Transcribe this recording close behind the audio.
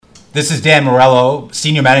This is Dan Morello,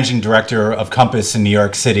 Senior Managing Director of Compass in New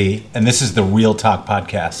York City, and this is the Real Talk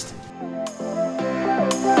Podcast.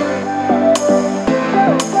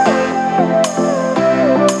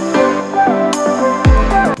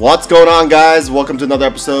 What's going on, guys? Welcome to another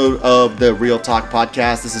episode of the Real Talk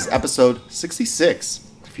Podcast. This is episode 66.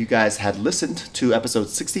 If you guys had listened to episode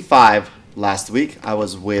 65 last week, I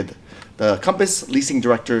was with the Compass Leasing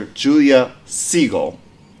Director, Julia Siegel.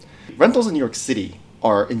 Rentals in New York City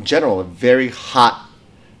are, in general, a very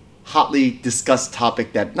hotly discussed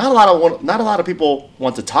topic that not a lot of people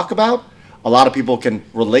want to talk about. A lot of people can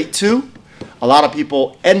relate to. A lot of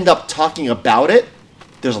people end up talking about it.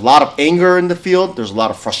 There's a lot of anger in the field. There's a lot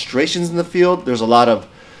of frustrations in the field. There's a lot of,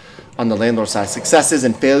 on the landlord side, successes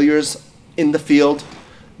and failures in the field.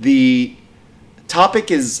 The topic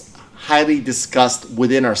is highly discussed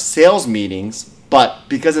within our sales meetings, but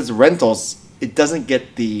because it's rentals, it doesn't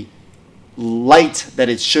get the light that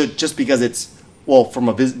it should, just because it's, well, from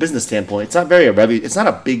a business standpoint, it's not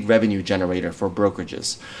a big revenue generator for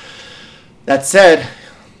brokerages. That said,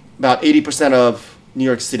 about 80% of New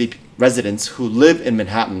York City residents who live in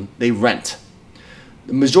Manhattan, they rent.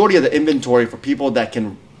 The majority of the inventory for people that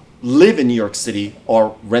can live in New York City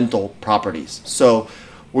are rental properties. So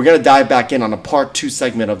we're going to dive back in on a part 2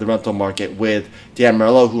 segment of the rental market with Dan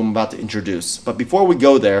Morello, who I'm about to introduce. But before we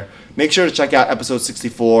go there, make sure to check out episode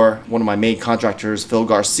 64, one of my main contractors, Phil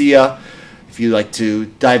Garcia. If you'd like to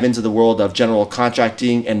dive into the world of general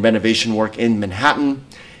contracting and renovation work in Manhattan.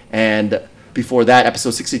 And before that,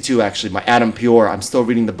 episode 62, actually, my Adam Pure. I'm still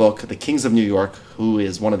reading the book, The Kings of New York, who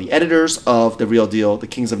is one of the editors of The Real Deal. The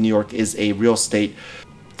Kings of New York is a real estate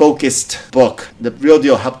focused book. The Real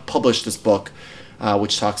Deal helped publish this book,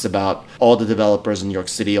 which talks about all the developers in New York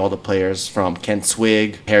City, all the players from Kent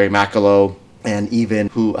Swig, Harry Macalo, and even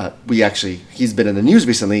who he's been in the news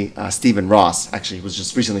recently, Stephen Ross. Actually, was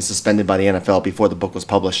just recently suspended by the NFL before the book was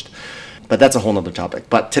published. But that's a whole nother topic.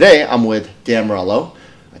 But today, I'm with Dan Morello.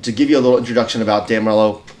 To give you a little introduction about Dan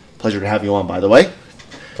Morello, pleasure to have you on, by the way.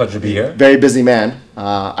 Pleasure to be here. Very busy man.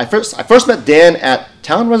 I first met Dan at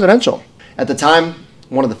Town Residential. At the time,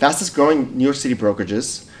 one of the fastest growing New York City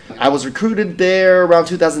brokerages. I was recruited there around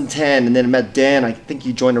 2010, and then I met Dan. I think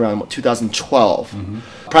you joined around 2012. Mm-hmm.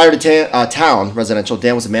 Prior to Town Residential,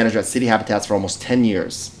 Dan was a manager at City Habitats for almost 10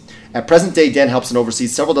 years. At present day, Dan helps and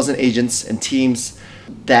oversees several dozen agents and teams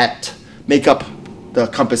that make up the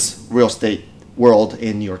Compass real estate world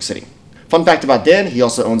in New York City. Fun fact about Dan, he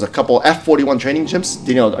also owns a couple F41 training gyms.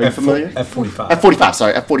 Danielle, are you familiar?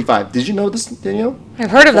 F45. Did you know this, Danielle?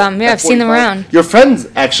 I've heard of them. Yeah, I've seen them around. Your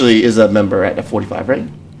friend actually is a member at F45, right?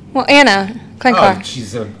 Well, Anna Klenkar. Oh,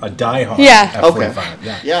 she's a diehard F45.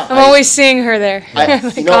 Okay. Yeah. I'm always seeing her there,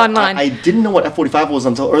 online. I didn't know what F45 was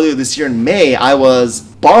until earlier this year in May. I was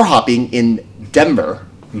bar hopping in Denver,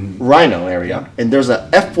 Rhino area, and there's a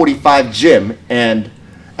F45 gym, and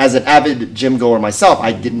as an avid gym goer myself,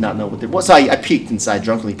 I did not know what it was. So I peeked inside,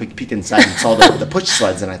 drunkenly peeked inside and saw the push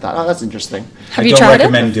sleds, and I thought, oh, that's interesting. Have you tried it? I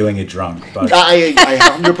don't recommend doing it drunk. But I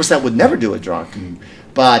 100% would never do it drunk.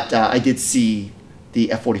 But I did see the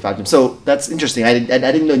F45 gym. So that's interesting. I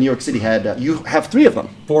didn't know New York City had, you have 3 of them.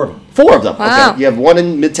 4 of them. 4 of them. Wow. Okay. You have one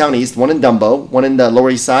in Midtown East, one in Dumbo, one in the Lower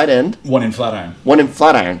East Side, and one in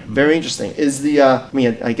Flatiron. Very interesting. Is the,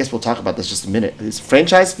 I guess we'll talk about this just a minute. Is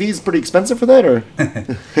franchise fees pretty expensive for that, or?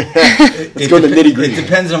 Let's go to the nitty gritty. It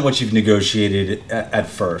depends on what you've negotiated at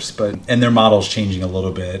first, and their model's changing a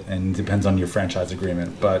little bit, and depends on your franchise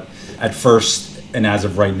agreement. But at first, and as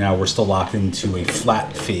of right now, we're still locked into a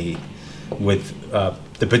flat fee with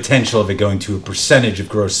the potential of it going to a percentage of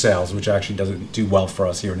gross sales, which actually doesn't do well for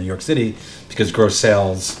us here in New York City because gross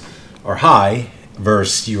sales are high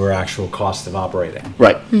versus your actual cost of operating.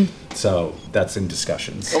 Right. So that's in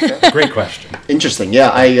discussions. Okay. Great question. Interesting.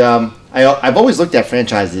 Yeah, I've always looked at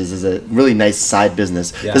franchises as a really nice side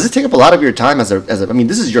business. Yeah. Does it take up a lot of your time as a? I mean,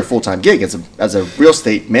 this is your full-time gig as a real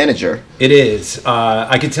estate manager. It is.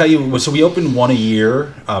 I can tell you. So we opened one a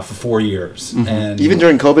year for 4 years, and even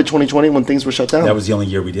during COVID 2020 when things were shut down. That was the only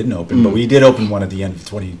year we didn't open, but we did open one at the end of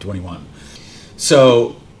 2021.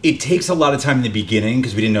 So it takes a lot of time in the beginning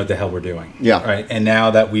because we didn't know what the hell we're doing. Yeah. Right. And now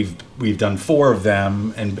that we've done 4 of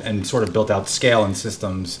them and sort of built out scale and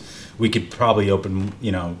systems, we could probably open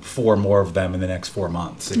 4 more of them in the next 4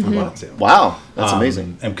 months if we wanted to. Wow, that's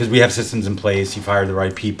amazing. And because we have systems in place, you've hired the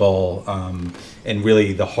right people, and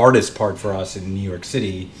really the hardest part for us in New York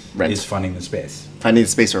City is finding the space. Finding the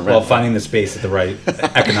space for rent. Well, finding the space at the right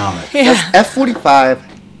economic. Yeah. F45,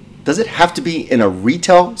 does it have to be in a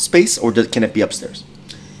retail space or can it be upstairs?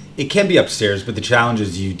 It can be upstairs, but the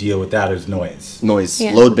challenges you deal with that is noise.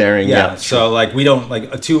 Yeah. Load bearing. Yeah. So like we don't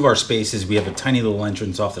two of our spaces. We have a tiny little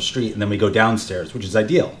entrance off the street, and then we go downstairs, which is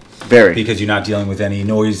ideal. Very. Because you're not dealing with any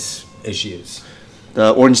noise issues.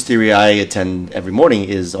 The Orange Theory I attend every morning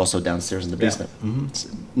is also downstairs in the Yeah. basement.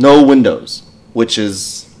 No windows, which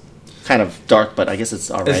is kind of dark, but I guess it's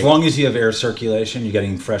all right. As long as you have air circulation, you're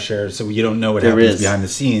getting fresh air, so you don't know what There happens is. behind the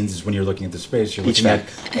scenes. Is when you're looking at the space, you're looking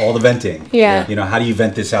HVAC. at all the venting. Yeah. You know, how do you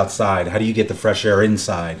vent this outside? How do you get the fresh air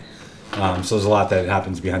inside? So there's a lot that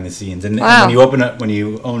happens behind the scenes. And Wow. when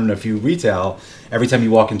you own a few retail, every time you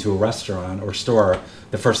walk into a restaurant or store,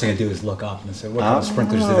 the first thing I do is look up and say, what kind of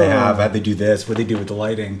sprinklers do they have? How'd they do this? What do they do with the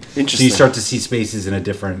lighting? So Interesting. you start to see spaces in a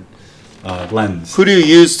different lens. Who do you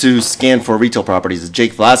use to scan for retail properties? Is it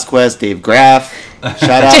Jake Velasquez, Dave Graff?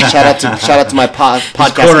 Shout out to my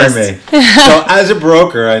podcast Cornering guests. me. So as a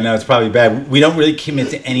broker, I know it's probably bad. We don't really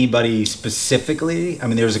commit to anybody specifically. I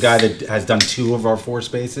mean, there's a guy that has done 2 of our 4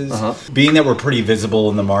 spaces. Being that we're pretty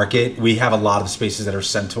visible in the market, we have a lot of spaces that are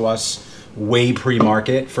sent to us way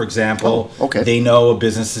pre-market. For example, okay. They know a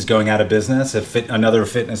business is going out of business, another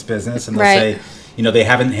fitness business, and they'll Right. say, you know, they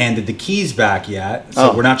haven't handed the keys back yet,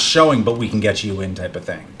 so we're not showing, but we can get you in, type of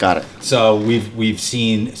thing. Got it. So we've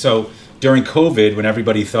seen during COVID, when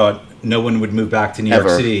everybody thought no one would move back to New York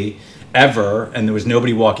Ever. City ever, and there was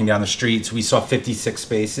nobody walking down the streets, we saw 56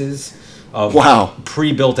 spaces of Wow.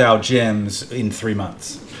 pre-built out gyms in 3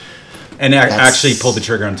 months, and actually pulled the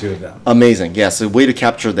trigger on 2 of them. Amazing. Yes, a way to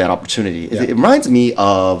capture that opportunity. Yeah. It reminds me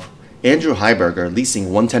of Andrew Heiberger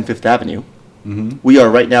leasing 110 Fifth Avenue. We are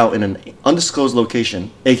right now in an undisclosed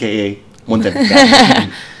location, aka 110 Fifth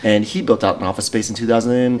Avenue, and he built out an office space in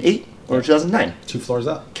 2008 or 2009. 2 floors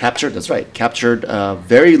up. Captured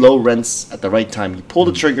very low rents at the right time. You pull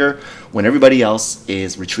the trigger when everybody else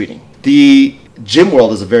is retreating. The gym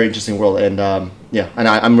world is a very interesting world, and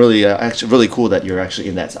I'm really actually really cool that you're actually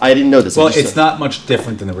in that. I didn't know this. Well, I'm just, it's not much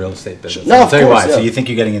different than the real estate business. No, I'll of tell you course, why. yeah. So you think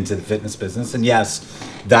you're getting into the fitness business, and yes,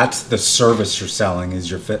 that's the service you're selling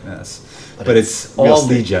is your fitness, but it's real all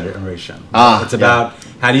estate. lead generation. It's yeah. about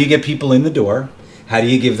how do you get people in the door, how do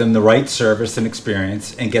you give them the right service and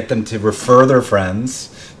experience, and get them to refer their friends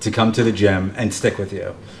to come to the gym and stick with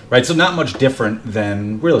you. Right, so not much different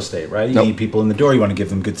than real estate, right? You Nope. need people in the door. You want to give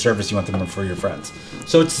them good service. You want them to refer your friends.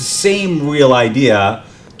 So it's the same real idea,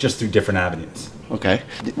 just through different avenues. Okay.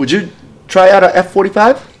 Would you try out a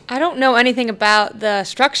F45? I don't know anything about the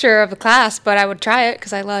structure of the class, but I would try it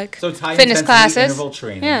because I like So it's high fitness intensity classes. interval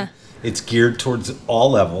training. Yeah, It's geared towards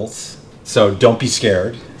all levels, so don't be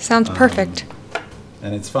scared, sounds perfect.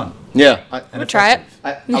 and it's fun. Yeah. I would try it.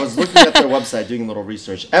 I was looking at their website doing a little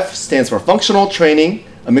research. F stands for functional training,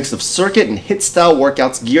 a mix of circuit and HIIT style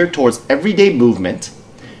workouts geared towards everyday movement.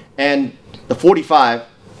 And the 45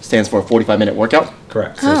 stands for a 45-minute workout.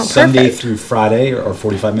 Correct. So Oh, Sunday perfect. through Friday or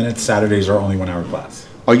 45 minutes. Saturdays are only 1 hour class.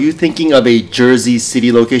 Are you thinking of a Jersey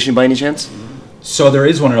City location by any chance? So there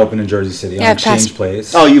is one open in Jersey City Yeah, on I've passed- Exchange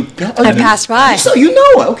Place. I passed by. So you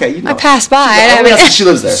know it. Okay, you know. I passed by. I I mean, she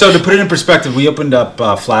lives there. So to put it in perspective, we opened up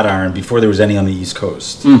Flatiron before there was any on the East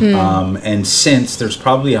Coast, and since there's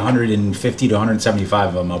probably 150 to 175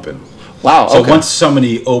 of them open. Wow. So Okay. once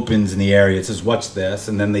somebody opens in the area, it says, "What's this?"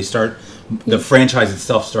 and then the franchise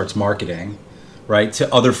itself starts marketing, right,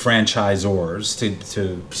 to other franchisors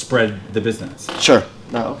to spread the business, Sure.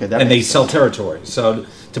 No, okay. That and they makes sell territory. So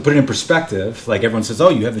to put it in perspective, like everyone says, "Oh,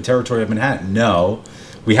 you have the territory of Manhattan." No,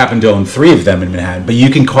 we happen to own 3 of them in Manhattan, but you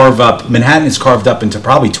can carve up. Manhattan is carved up into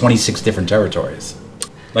probably 26 different territories.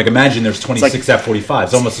 Like imagine there's 26 F45s,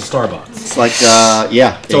 it's almost a Starbucks. It's like,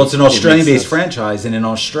 yeah. So it's an it makes Australian-based sense. franchise, and in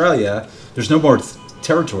Australia, there's no more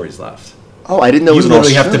territories left. Oh, I didn't know it You was an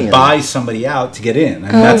literally have to Australian. buy somebody out to get in.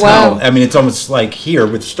 And Oh, that's wow. how, I mean, it's almost like here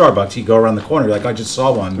with Starbucks, you go around the corner, you're like, I just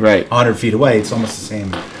saw one Right. 100 feet away. It's almost the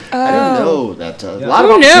same. I didn't know that. A Yeah. lot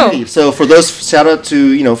of Who knew? opportunity. So for those, shout out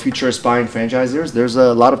to future aspiring franchisors. There's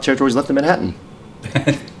a lot of territories left in Manhattan.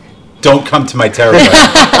 Don't come to my territory.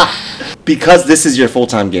 Because this is your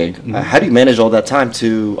full-time gig, Mm-hmm. how do you manage all that time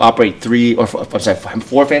to operate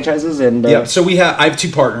 4 franchises? And Yeah, so I have 2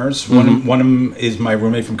 partners. One of them is my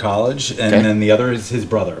roommate from college, and Okay. then the other is his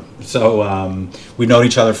brother. So we've known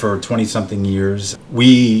each other for 20-something years.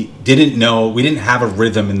 We didn't have a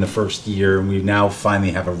rhythm in the first year, and we now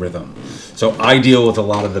finally have a rhythm. So I deal with a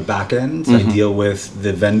lot of the back ends. I deal with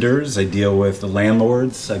the vendors. I deal with the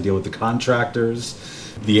landlords. I deal with the contractors,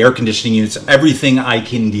 the air conditioning units, everything I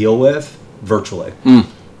can deal with virtually.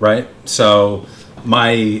 Right? So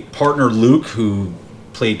my partner Luke, who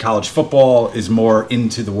played college football, is more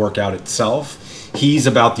into the workout itself. He's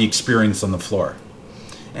about the experience on the floor.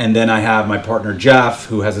 And then I have my partner Jeff,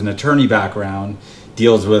 who has an attorney background,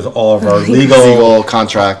 deals with all of our Legal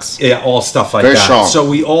contracts. yeah, all stuff like Very that. strong. So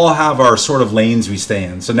we all have our sort of lanes we stay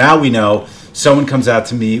in. So now we know someone comes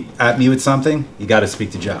at me with something, you got to speak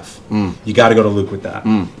to Jeff. You got to go to Luke with that.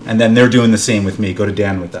 And then they're doing the same with me. Go to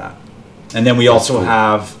Dan with that. And then we also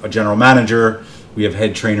have a general manager. We have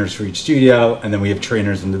head trainers for each studio, and then we have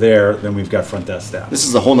trainers into there. Then we've got front desk staff. This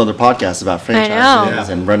is a whole nother podcast about franchises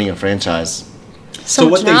know. and running a franchise. So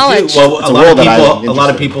much knowledge. Well, It's a a lot of world that I'm people, a lot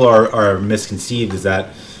of interested in. people are misconceived is that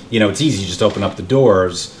it's easy, just open up the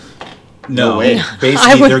doors. No way. I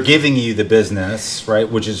Basically, would- they're giving you the business, right?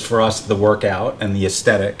 Which is for us the workout and the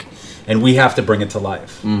aesthetic, and we have to bring it to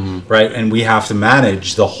life, right? And we have to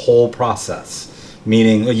manage the whole process.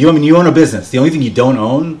 Meaning, you own a business. The only thing you don't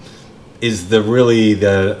own is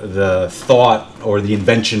the thought or the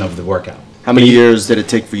invention of the workout. How many years did it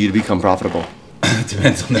take for you to become profitable? It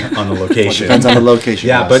depends on the location. Depends on the location.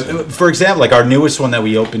 Yeah, yes. but for example, like our newest one that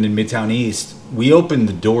we opened in Midtown East, we opened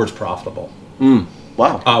the doors profitable.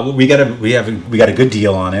 Wow. We got a good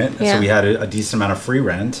deal on it, Yeah. so we had a decent amount of free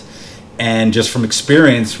rent, and just from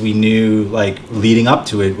experience, we knew like leading up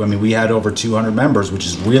to it. I mean, we had over 200 members, which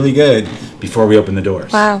is really good before we opened the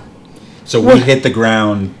doors. Wow. So we hit the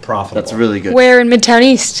ground profitable. That's really good. Where in Midtown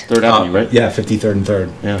East? 3rd Avenue, right? Yeah, 53rd and 3rd.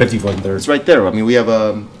 Yeah. 54th and 3rd. It's right there. I mean, we have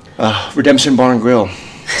Redemption Bar and Grill.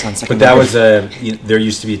 It's on Second But that Avenue. was there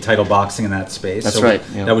used to be title boxing in that space. That's So right,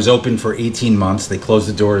 yeah. That was open for 18 months. They closed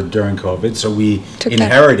the door during COVID, so we Took that.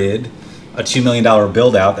 inherited a $2 million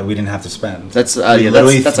build out that we didn't have to spend. That's, We yeah,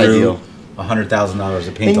 literally that's threw ideal. $100,000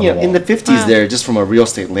 of paint And, on you the know, wall. in the 50s Wow. there, just from a real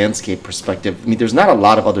estate landscape perspective, I mean, there's not a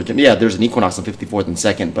lot of other gyms. Yeah, there's an Equinox on 54th and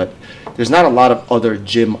 2nd, but there's not a lot of other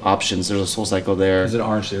gym options. There's a Soul Cycle there. There's an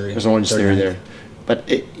Orange Theory. There's an Orange 39th. Theory there. But,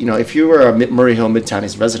 if you were a Murray Hill Midtown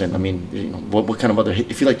East resident, I mean, what kind of other,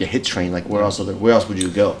 if you like to hit train, like where else would you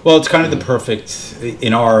go? Well, it's kind of the perfect,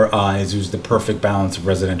 in our eyes, it was the perfect balance of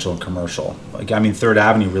residential and commercial. Like, I mean, 3rd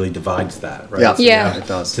Avenue really divides that, right? Yeah, So Yeah. it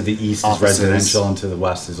does. To the east Offices. is residential, and to the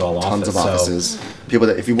west is all Tons of office. So- offices. People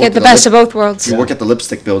that, if you work Get the at best Lip- of both worlds. If you work at the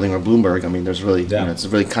Lipstick Building or Bloomberg, I mean, there's really, Yeah. it's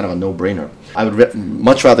really kind of a no-brainer. I would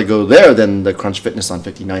much rather go there than the Crunch Fitness on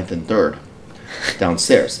 59th and 3rd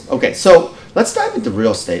downstairs. Okay, so let's dive into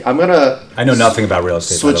real estate. I'm gonna I know nothing about real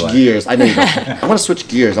estate. by switch the way. gears. I know you don't. I want to switch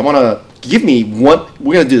gears. I want to give me one.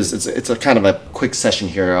 We're gonna do this. It's a kind of a quick session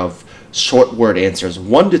here of short word answers.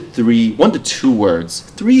 1 to 2 words.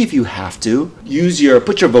 3 if you have to.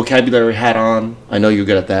 Put your vocabulary hat on. I know you're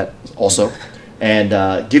good at that also. And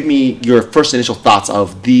give me your first initial thoughts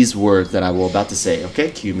of these words that I will about to say. Okay,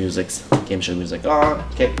 cue music, game show music on.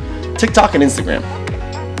 Okay, TikTok and Instagram.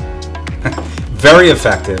 Very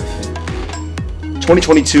effective.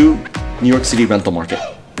 2022 New York City rental market.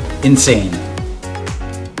 Insane.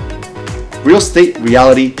 Real estate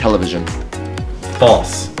reality television.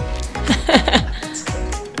 False.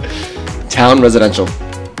 Town residential.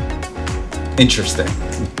 Interesting.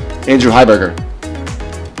 Andrew Heiberger.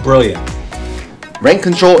 Brilliant. Rent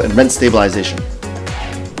control and rent stabilization.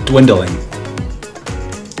 Dwindling.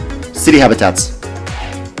 City habitats.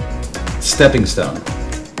 Stepping stone.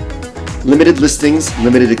 Limited listings,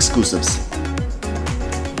 limited exclusives.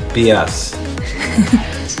 BS.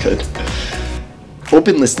 That's good.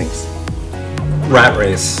 Open listings. Rat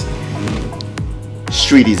race.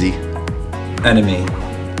 Street Easy. Enemy.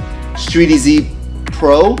 Street Easy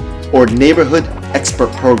Pro or Neighborhood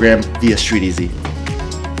Expert Program via Street Easy.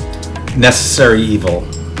 Necessary evil.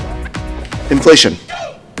 Inflation.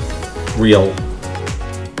 Real.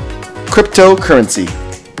 Cryptocurrency.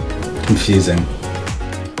 Confusing.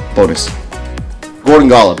 Bonus. Gordon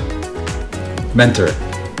Golub. Mentor.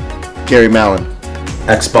 Gary Mallon.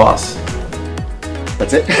 Ex-boss.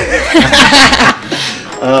 That's it.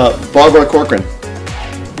 Barbara Corcoran.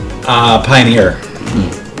 Pioneer.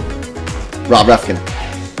 Rob Refkin.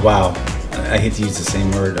 Wow. I hate to use the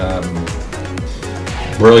same word.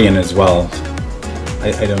 Brilliant as well.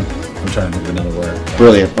 I'm trying to think of another word.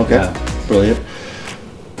 Brilliant. Okay. Yeah. Brilliant.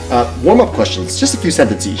 Warm-up questions. Just a few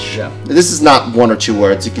sentences each. Yeah. This is not 1 or 2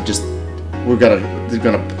 words. You could just they're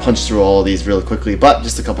gonna punch through all of these really quickly, but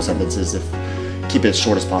just a couple sentences. Keep it as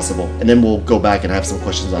short as possible, and then we'll go back and have some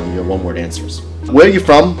questions on your one-word answers. Where are you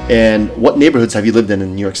from, and what neighborhoods have you lived in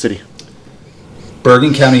New York City?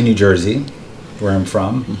 Bergen County, New Jersey, where I'm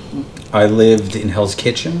from. I lived in Hell's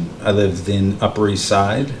Kitchen. I lived in Upper East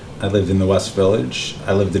Side. I lived in the West Village.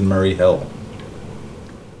 I lived in Murray Hill.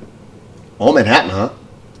 Oh, Manhattan, huh?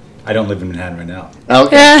 I don't live in Manhattan right now. Oh,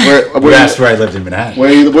 okay. Yeah. You asked where I lived in Manhattan. Where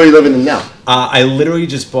are you living in now? I literally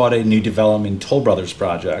just bought a new development, Toll Brothers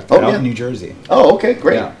project, Oh, out yeah. in New Jersey. Oh, okay,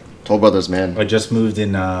 great. Yeah. Toll Brothers, man. I just moved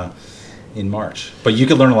in in March. But you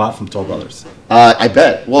could learn a lot from Toll Brothers. I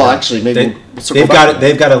bet. Well, actually, maybe They've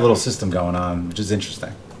got a little system going on, which is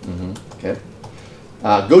interesting. Okay.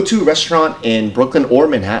 Go-to restaurant in Brooklyn or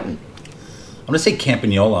Manhattan? I'm going to say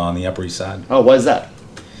Campagnola on the Upper East Side. Oh, what is that?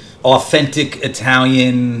 Authentic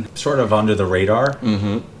Italian, sort of under the radar.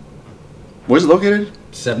 Where's it located?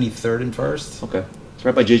 73rd and 1st. Okay. It's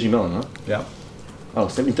right by J.G. Mellon, huh? Yeah. Oh,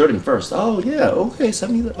 73rd and 1st. Oh, yeah. Okay,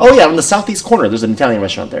 73rd. Oh, yeah, on the southeast corner, there's an Italian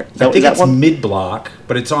restaurant there. I think it's mid-block,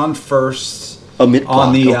 but it's on 1st. Oh, mid-block.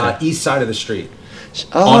 On the okay. east side of the street.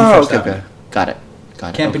 Oh, First okay, Avenue. okay. Got it.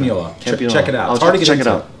 Campagnola. Okay. Check it out. I'll It's hard to get check it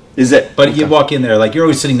into. out. Is it? But you walk in there, like you're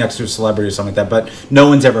always sitting next to a celebrity or something like that, but no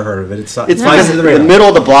one's ever heard of it. It's It's flies because under the radar. middle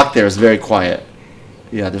of the block there is very quiet.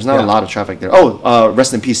 Yeah, there's not a Yeah. lot of traffic there. Oh,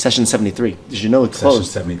 rest in peace, Session 73. Did you know it Session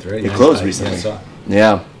closed? 73. It closed I recently. saw it.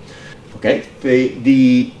 Yeah. Okay.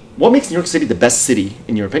 What makes New York City the best city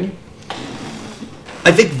in your opinion?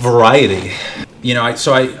 I think variety. You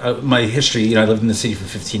know, my history, you know, I lived in the city for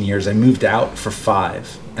 15 years. I moved out for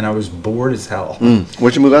 5, and I was bored as hell.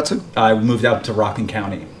 Where'd you move out to? I moved out to Rockland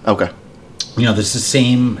County. Okay. You know, there's the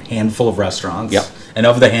same handful of restaurants. Yep. And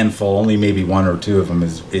of the handful, only maybe 1 or 2 of them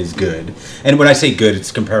is good. And when I say good,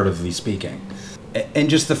 it's comparatively speaking. And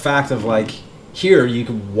just the fact of, like, here you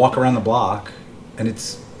can walk around the block, and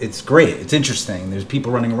it's great. It's interesting. There's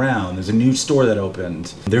people running around. There's a new store that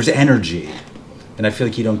opened. There's energy. And I feel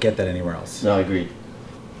like you don't get that anywhere else. No, I agree.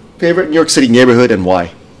 Favorite New York City neighborhood and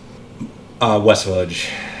why? West Village.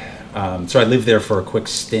 So I lived there for a quick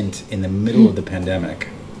stint in the middle of the pandemic.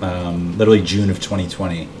 Literally June of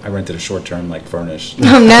 2020. I rented a short-term, like, furnished.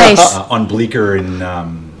 Oh, nice. On Bleecker in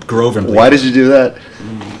Grove and Bleecker. Why did you do that?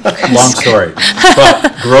 Long story.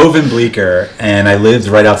 But Grove and Bleecker, and I lived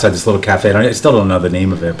right outside this little cafe. And I still don't know the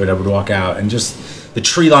name of it, but I would walk out, and just the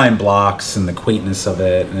tree-lined blocks and the quaintness of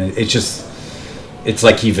it, and it's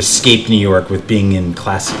like you've escaped New York with being in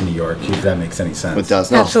classic New York, if that makes any sense. It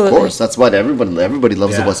does. No, Absolutely. of course. That's why everybody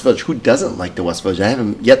loves the Yeah. West Village. Who doesn't like the West Village? I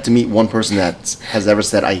haven't yet to meet one person that has ever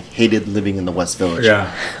said, I hated living in the West Village.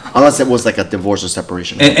 Yeah. Unless it was like a divorce or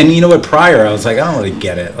separation. And you know what, prior, I was like, I don't really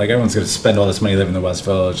get it. Like, everyone's going to spend all this money living in the West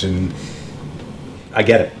Village, and I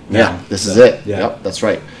get it. Yeah, now. this So, is it. Yeah. Yep, that's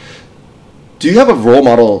right. Do you have a role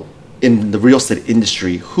model in the real estate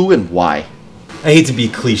industry? Who and why? I hate to be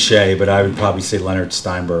cliche, but I would probably say Leonard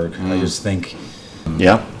Steinberg. I just think,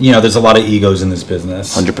 Yeah. you know, there's a lot of egos in this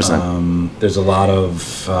business. 100%. There's a lot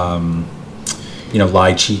of, you know,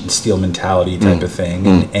 lie, cheat, and steal mentality type of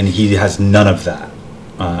thing. And he has none of that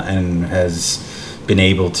and has been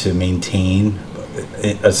able to maintain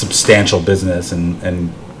a substantial business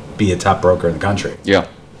and be a top broker in the country. Yeah.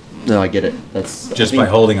 No, I get it. That's Just I by think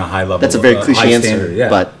holding a high level. That's a very high cliche answer, standard, yeah.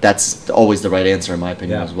 but that's always the right answer in my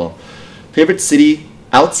opinion Yeah. as well. Favorite city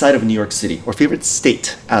outside of New York City, or favorite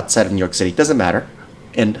state outside of New York City? Doesn't matter,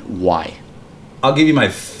 and why? I'll give you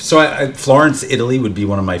Florence, Italy would be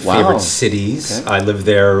one of my Wow. favorite cities. Okay. I lived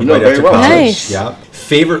there You know right it very after well. college. Nice. Yeah.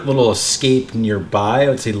 Favorite little escape nearby, I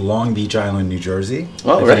would say Long Beach Island, New Jersey.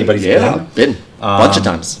 Oh, if right. anybody's Yeah, been a bunch of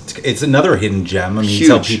times. It's another hidden gem. I mean, you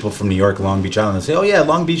tell Huge. people from New York, Long Beach Island, they say, oh yeah,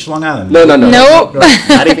 Long Beach, Long Island. No. Nope.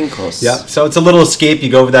 Not even close. Yeah, so it's a little escape. You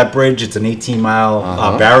go over that bridge. It's an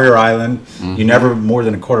 18-mile barrier island. You're never more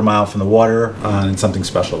than a quarter mile from the water, and something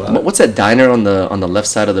special about it. What's that diner on the left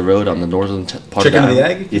side of the road on the northern part Chicken of and the the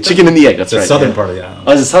island? Egg? Yeah, chicken and the egg. That's The right. southern yeah. part of the island.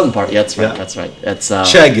 Oh, it's the southern part. Yeah, that's right. Yeah. That's right. It's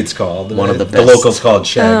Chegg, it's called. one of the The best. locals call it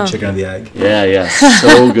Chegg, Oh. chicken of the egg. Yeah,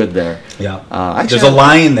 so good there. Yeah. Actually, There's a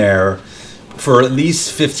line there for at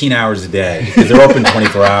least 15 hours a day because they're open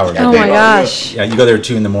 24 hours. Oh my gosh. Yeah, you go there at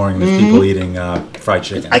 2 in the morning. There's people eating fried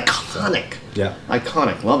chicken. Iconic. Yeah.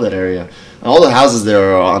 Iconic. Love that area. And all the houses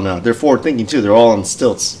there are on. They're forward thinking too. They're all on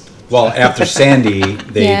stilts. Well, after Sandy,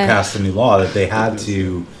 they Yeah. passed a new law that they had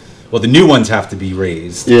to. Well, the new ones have to be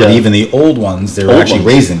raised, Yeah. but even the old ones, they were Old actually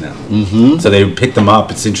ones. raising them. Mm-hmm. So they would pick them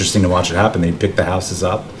up. It's interesting to watch it happen. They'd pick the houses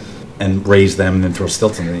up and raise them and then throw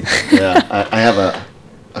stilts underneath. Yeah, I have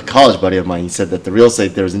a college buddy of mine. He said that the real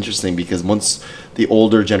estate there is interesting because once the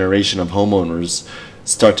older generation of homeowners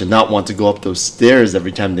start to not want to go up those stairs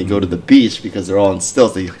every time they go to the beach because they're all on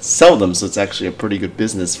stilts, they sell them. So it's actually a pretty good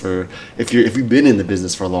business for if you've been in the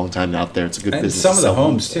business for a long time out there. It's a good And business. some to of the sell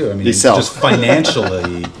homes too. I mean, They sell. just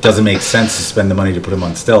financially doesn't make sense to spend the money to put them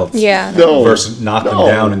on stilts. Yeah. No, Versus knock them no.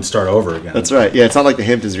 down and start over again. That's right. Yeah, it's not like the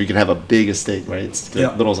Hamptons where you can have a big estate, right? It's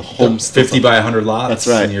Yeah. little home 50 by 100 lots. That's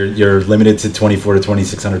right. And you're limited to 24 to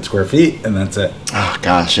 2,600 square feet, and that's it. Oh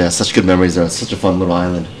gosh, yeah, such good memories there. It's such a fun little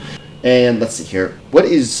island. And let's see here. What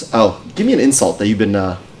is? Oh, give me an insult that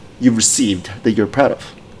you've received that you're proud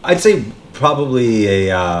of. I'd say probably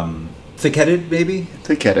a thick-headed, maybe.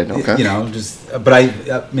 Thick-headed, okay. You know, but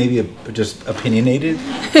I maybe just opinionated.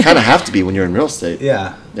 Kind of have to be when you're in real estate.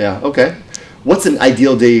 Yeah. Yeah, okay. What's an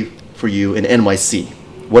ideal day for you in NYC?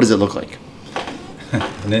 What does it look like?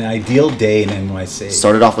 An ideal day in NYC.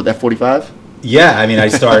 Started off with F45? Yeah, I mean, I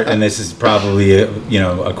start, and this is probably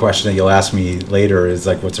a question that you'll ask me later is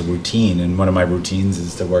like, what's a routine? And one of my routines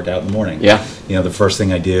is to work out in the morning. Yeah. You know, the first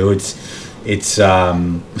thing I do,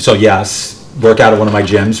 so yes, work out at one of my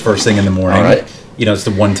gyms first thing in the morning. All right. You know, it's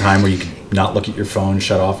the one time where you can not look at your phone,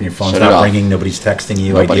 shut off, and your phone's Shut it not off. ringing, nobody's texting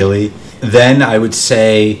you, Nobody. ideally. Then I would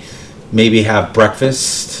say maybe have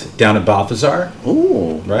breakfast down at Balthazar.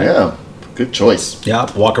 Ooh, Right. yeah. Good choice.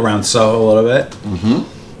 Yeah, walk around Soho a little bit.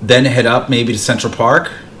 Mm-hmm. Then head up maybe to Central Park.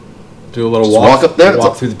 Do a little Just walk. walk up there?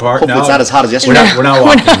 Walk through the park. Hopefully it's not as hot as We're yesterday. not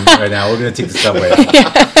walking right now. We're going to take the subway.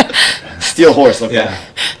 Steel horse, okay.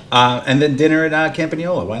 Yeah. And then dinner at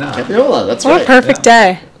Campagnola. Why not? Campagnola, that's What right. a perfect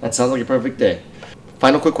day. That sounds like a perfect day.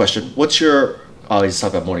 Final quick question. What's your, let's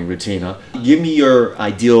talk about morning routine, huh? Give me your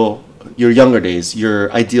younger days,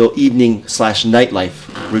 your ideal evening /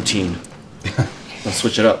 nightlife routine. Let's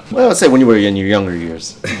switch it up. Well, let's say when you were in your younger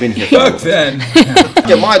years. You've been here for a Back little then. bit.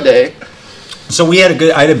 Yeah, my day. So I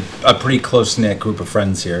had a pretty close-knit group of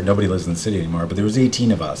friends here. Nobody lives in the city anymore, but there was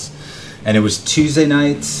 18 of us. And it was Tuesday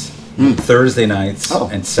nights, Thursday nights, Oh.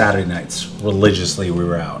 and Saturday nights. Religiously, we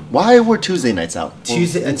were out. Why were Tuesday nights out?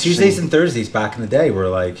 Tuesdays and Thursdays back in the day were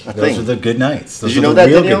like, A those thing. are the good nights. Those Did you are know the that,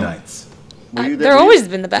 real Danielle? good nights. Were you there? They're always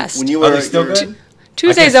been the best. When you Are were they still good?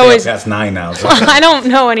 Tuesday's I always. can't stay up past 9 now. So. I don't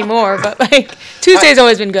know anymore, but like Tuesday's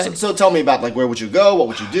always been good. So tell me about, like, where would you go? What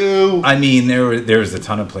would you do? I mean, there's a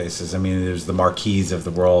ton of places. I mean, there's the Marquise of the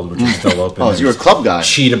world, which is still open. Oh, so you're a There's club guy.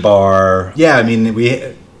 Cheetah Bar. Yeah, I mean,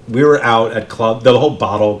 we were out at club, the whole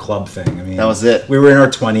bottle club thing. I mean, That was it. We were in our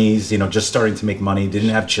 20s, just starting to make money, didn't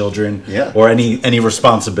have children Yeah. or any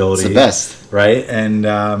responsibility. It's the best. Right?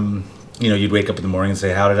 And, you'd wake up in the morning and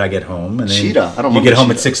say, how did I get home? And then Cheetah. I don't you remember get home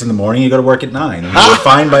Cheetah. at 6 in the morning, you go to work at 9. And you were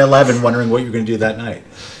fine by 11, wondering what you're going to do that night.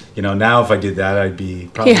 Now if I did that, I'd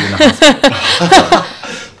be probably in the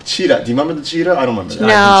hospital. Cheetah. Do you remember the Cheetah? I don't remember that. No,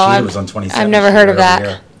 Cheetah I've- was on 27th I've never Street heard of right that. over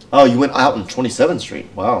here. Oh, you went out on 27th Street.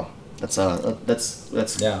 Wow, that's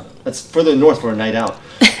Yeah. that's further north for a night out.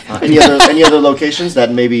 Any other locations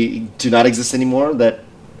that maybe do not exist anymore? That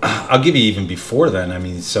I'll give you even before then. I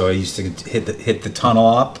mean, so I used to hit the tunnel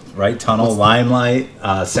up, right? Tunnel, Limelight,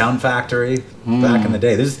 Sound Factory, back in the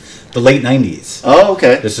day. This is the late 90s. oh,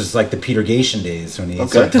 okay, This is like the Peter Gation days when Okay.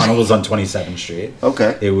 so Tunnel was on 27th Street.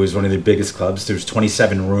 Okay. It was one of the biggest clubs. There's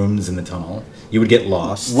 27 rooms in the tunnel. You would get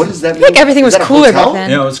lost. what does that mean? like everything Is was that a cooler hotel? back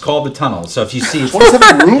then. It's called the Tunnel. So if you see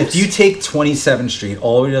 27 rooms. if you take 27th Street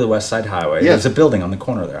all the way to the West Side Highway, Yeah. there's a building on the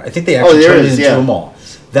corner there. I think they actually there turned is, it into yeah. a mall.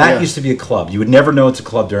 That Yeah. used to be a club. You would never know it's a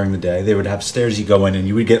club during the day. They would have stairs you go in and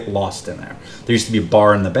you would get lost in there. There used to be a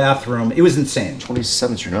bar in the bathroom. It was insane.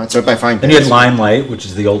 27th Street. No, it's right by Fine Then you had Pants. Limelight, which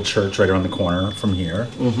is the old church right around the corner from here.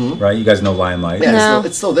 Right? You guys know Limelight. Yeah, No.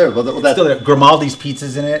 it's still there. But that, Still there. Grimaldi's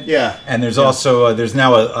Pizza's in it. Yeah. And there's also there's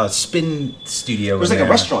now a spin studio. there's in like a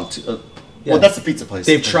there. restaurant. Yeah. Well, that's the pizza place.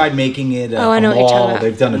 They've tried making it Oh, I know a what you're talking mall. about.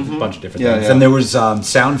 They've done a bunch of different Yeah, things. yeah. And there was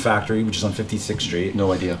Sound Factory, which is on 56th Street.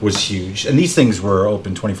 No idea. Was huge. And these things were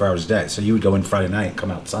open 24 hours a day. So you would go in Friday night and come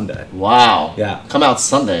out Sunday. Wow. Yeah. Come out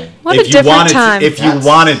Sunday. What a different wanted time. To, if you That's-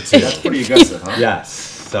 wanted That's to. pretty aggressive, huh? Yes.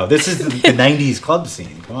 So this is the 90s club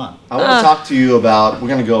scene. Come on. I want to talk to you about. We're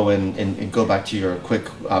going to go and go back to your quick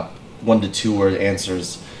 1 to 2 word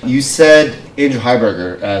answers. You said Andrew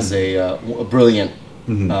Heiberger as a brilliant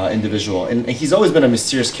individual, and he's always been a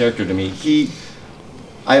mysterious character to me.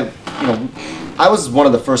 I was one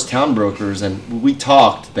of the first town brokers, and we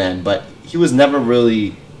talked then, but he was never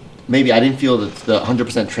really. Maybe I didn't feel that the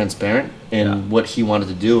 100% transparent in what he wanted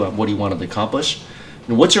to do and what he wanted to accomplish.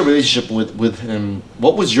 And what's your relationship with him?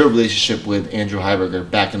 What was your relationship with Andrew Heiberger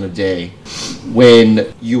back in the day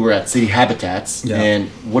when you were at City Habitats? Yeah. And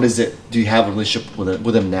what is it? Do you have a relationship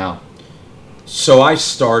with him now? So I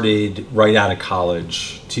started right out of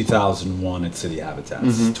college, 2001 at City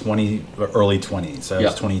Habitats, early 20s. So I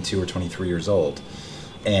was Yeah. 22 or 23 years old.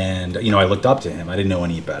 And, I looked up to him. I didn't know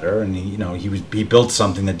any better. And, he built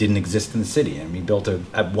something that didn't exist in the city. I mean, he built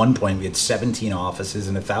at one point, we had 17 offices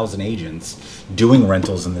and 1,000 agents doing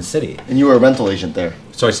rentals in the city. And you were a rental agent there.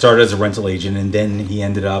 So I started as a rental agent, and then he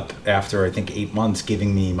ended up, after I think 8 months,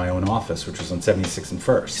 giving me my own office, which was on 76th and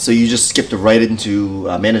First. So you just skipped right into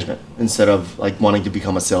management instead of like wanting to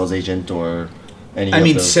become a sales agent or any I of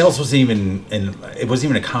mean, those? sales wasn't even, it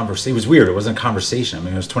wasn't even a conversation. It was weird. It wasn't a conversation. I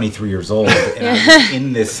mean, I was 23 years old, and I was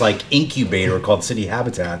in this like incubator called City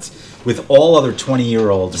Habitats with all other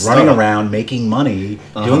 20-year-olds running Startup. around making money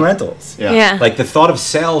doing rentals. Yeah. Like the thought of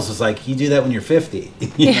sales was like, you do that when you're 50.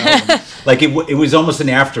 You know? Like it was almost an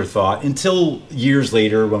afterthought until years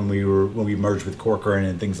later when we merged with Corcoran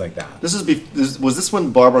and things like that. Was this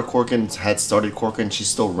when Barbara Corcoran had started Corcoran? She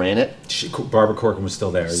still ran it. Barbara Corcoran was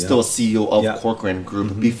still there. Still a CEO of Yeah. Corcoran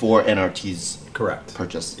Group before NRT's Correct.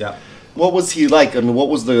 purchase. Yeah. What was he like? I mean, what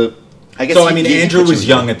was the? I guess. So he- I mean, he Andrew pitched was it.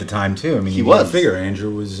 young at the time too. I mean, He you was. figure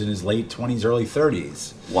Andrew was in his late 20s, early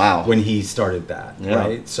 30s. Wow. When he started that, Yeah.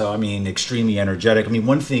 right? So I mean, extremely energetic. I mean,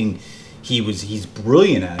 one thing he's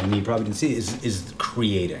brilliant at, and you probably didn't see, is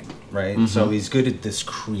creating, right? Mm-hmm. So he's good at this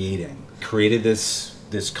creating. Created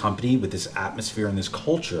this company with this atmosphere and this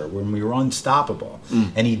culture when we were unstoppable, Mm.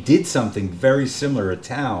 and he did something very similar at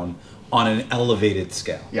Town on an elevated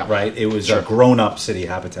scale, Yeah. right? It was Sure. a grown-up City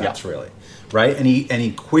Habitats, Yeah. really, right? And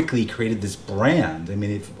he quickly created this brand. I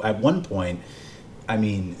mean, at one point, I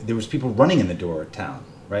mean, there was people running in the door at Town,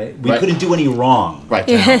 right? We Right. couldn't do any wrong, Right.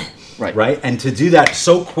 at Town, Right. right? And to do that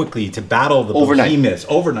so quickly, to battle the Overnight. behemoths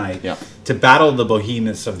overnight, Yeah. to battle the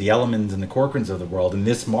behemoths of the Elements and the Corcorans of the world in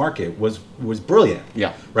this market was brilliant.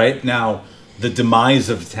 Yeah. Right now, the demise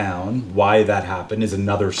of Town, why that happened, is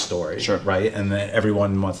another story. Sure. Right, and then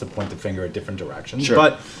everyone wants to point the finger at different directions. Sure.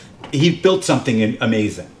 But he built something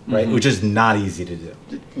amazing, right? Mm-hmm. Which is not easy to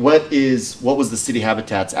do. What was the City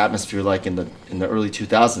Habitats atmosphere like in the early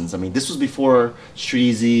 2000s? I mean, this was before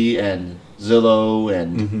Streezy and Zillow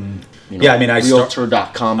and you know, Yeah, I mean,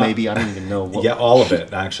 Realtor.com maybe. I don't even know. What, Yeah, all of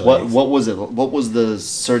it actually. What was it? What was the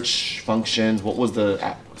search functions? What was the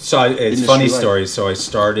So it's industry funny like? story. So I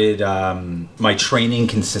started. My training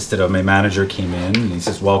consisted of my manager came in and he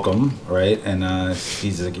says, "Welcome," right? And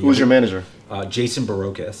he's like, Who was your manager? Jason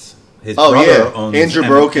Barocas. His Oh brother yeah, owns Andrew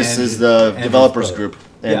Barocas is the and developers his brother. group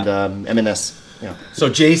and Yeah. M&S. Yeah. So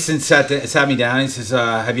Jason sat me down. He says,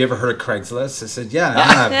 "Have you ever heard of Craigslist?" I said, "Yeah, I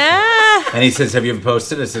have." Ah. And he says, "Have you ever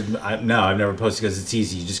posted?" I said, "No, I've never posted because it's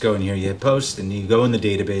easy. You just go in here, you hit post, and you go in the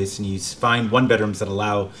database, and you find one bedrooms that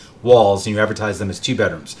allow walls, and you advertise them as two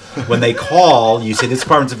bedrooms. When they call, you say this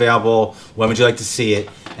apartment's available. When would you like to see it?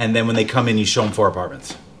 And then when they come in, you show them 4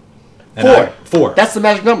 apartments. And four. That's the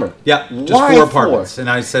magic number. Yeah, just Why 4 apartments. And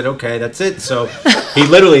I said, okay, that's it. So he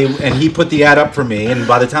literally, and he put the ad up for me. And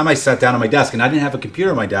by the time I sat down at my desk, and I didn't have a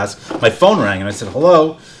computer on my desk, my phone rang, and I said,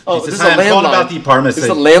 hello. Oh, He this says, is a "Hi, I'm calling landline. about the apartment." This is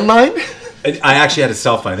a landline. I actually had a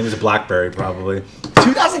cell phone. I think it was a BlackBerry, probably.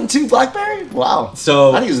 2002 BlackBerry. Wow.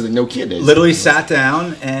 So I think it was the Nokia days. literally sat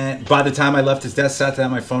down, and by the time I left his desk, sat down,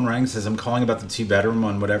 my phone rang, says, I'm calling about the 2-bedroom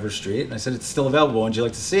on whatever street. And I said, it's still available. Would you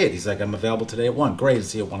like to see it? He's like, I'm available today at 1. Great, to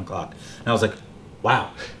see you at 1 o'clock. And I was like, wow.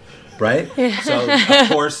 Right? So, of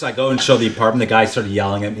course, I go and show the apartment. The guy started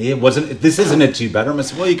yelling at me. This isn't a 2-bedroom. I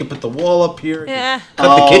said, well, you could put the wall up here. Yeah.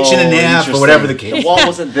 Cut the kitchen in half or interesting. whatever the case. The wall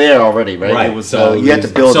wasn't there already, right? Right. It was, you had to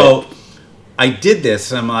build so it. I did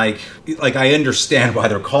this. And I'm like, I understand why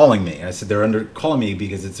they're calling me. I said they're calling me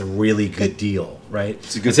because it's a really good deal, right?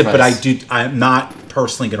 It's a good I said, but price. I'm not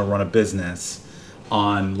personally going to run a business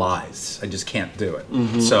on lies. I just can't do it.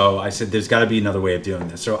 Mm-hmm. So I said, there's got to be another way of doing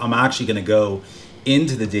this. So I'm actually going to go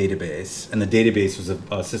into the database, and the database was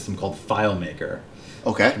a system called FileMaker.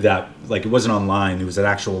 Okay. That it wasn't online. It was an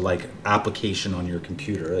actual application on your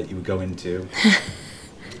computer that you would go into.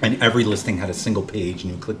 And every listing had a single page, and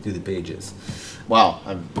you would click through the pages. Wow.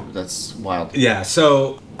 That's wild. Yeah,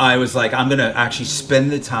 so I was like, I'm going to actually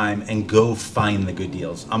spend the time and go find the good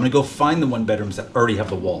deals. I'm going to go find the 1-bedrooms that already have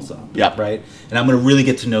the walls up. Yep. Right? And I'm going to really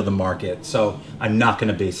get to know the market. So I'm not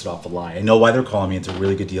going to base it off a lie. I know why they're calling me. It's a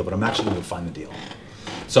really good deal, but I'm actually going to go find the deal.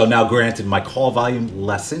 So now, granted, my call volume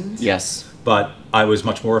lessened. Yes. But I was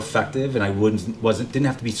much more effective, and I didn't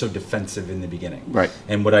have to be so defensive in the beginning. Right.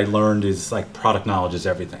 And what I learned is product knowledge is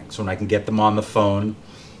everything. So when I can get them on the phone,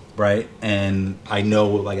 right, and I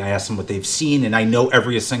know, I ask them what they've seen, and I know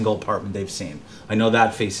every single apartment they've seen. I know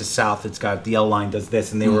that faces south. It's got the L line does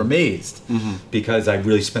this, and they were amazed because I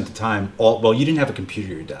really spent the time. Well, you didn't have a computer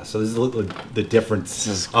at your desk, so this is the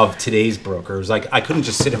difference of today's brokers. I couldn't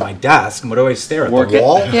just sit at my desk and what do I stare at Work the it.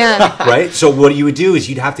 wall? Yeah. Right. So what you would do is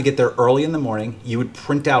you'd have to get there early in the morning. You would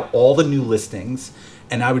print out all the new listings,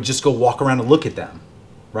 and I would just go walk around and look at them.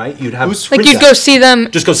 Right. You'd have Like you'd go see them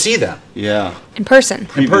just go see them Yeah. in person. in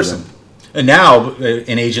Preview person. them. And now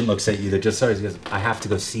an agent looks at you. They're just sorry. He goes, I have to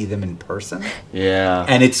go see them in person. Yeah.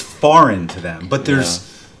 And it's foreign to them. But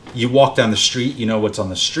there's You walk down the street, you know what's on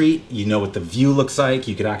the street, you know what the view looks like,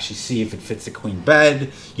 you could actually see if it fits the queen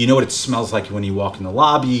bed, you know what it smells like when you walk in the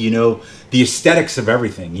lobby, you know the aesthetics of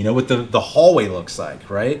everything, you know what the hallway looks like,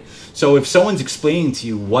 right? So if someone's explaining to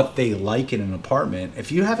you what they like in an apartment,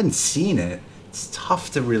 if you haven't seen it, it's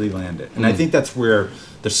tough to really land it. And I think that's where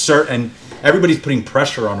and everybody's putting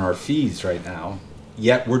pressure on our fees right now,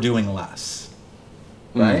 yet we're doing less,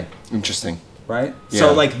 right? Interesting. Right? Yeah.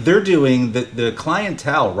 So like they're doing the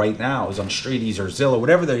clientele right now is on StreetEase or Zillow,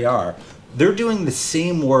 whatever they are. They're doing the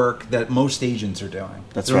same work that most agents are doing.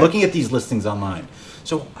 They're right. Looking at these listings online.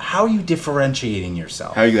 So how are you differentiating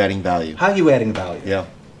yourself? How are you adding value? How are you adding value? Yeah.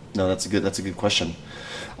 No, that's a good question.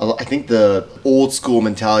 I think the old school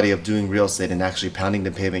mentality of doing real estate and actually pounding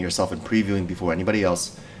the pavement yourself and previewing before anybody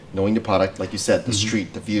else, knowing the product, like you said, the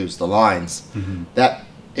street, the views, the lines, that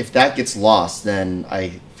if that gets lost, then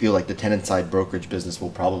I feel like the tenant side brokerage business will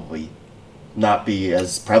probably not be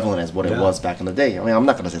as prevalent as what it was back in the day. I mean, I'm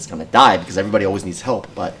not going to say it's going to die because everybody always needs help,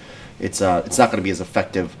 but it's not going to be as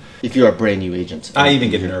effective if you're a brand new agent. I even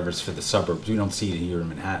get nervous for the suburbs. We don't see it here in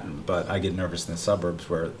Manhattan, but I get nervous in the suburbs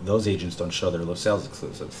where those agents don't show their sales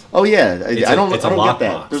exclusives. Oh yeah, I don't get lockbox.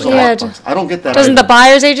 that. There's a Yeah, lockbox. I don't get that. Doesn't either. the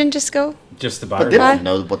buyer's agent just go? Just the But buyer. they don't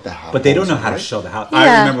know what the house. But they don't know how to show the house. I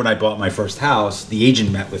Yeah. remember when I bought my first house, the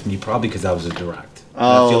agent met with me probably because I was a direct.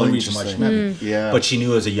 Oh, That's the only reason why she met me. interesting. Yeah. But she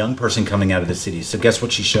knew I was a young person coming out of the city. So guess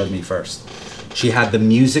what she showed me first? She had the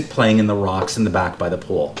music playing in the rocks in the back by the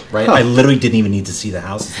pool, right? I literally didn't even need to see the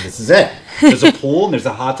house. I said, this is it. There's a pool and there's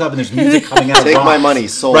a hot tub and there's music coming out of Take rocks. my money,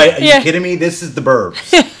 sold. Right? Are Yeah. you kidding me? This is the burbs.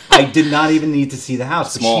 I did not even need to see the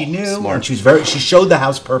house. But Small, she knew smart. and she showed the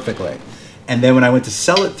house perfectly. And then when I went to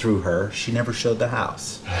sell it through her, she never showed the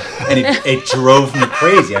house. And it drove me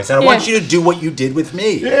crazy. I said, I want Yeah. you to do what you did with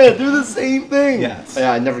me. Yeah, do the same thing. Yes.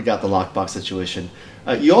 Yeah, I never got the lockbox situation.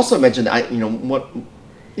 You also mentioned, what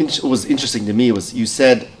was interesting to me was you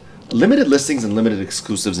said limited listings and limited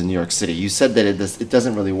exclusives in New York City. You said that it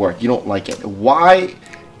doesn't really work. You don't like it. Why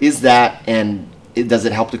is that? And does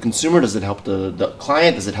it help the consumer? Does it help the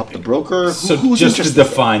client? Does it help the broker? So Who's just to interested?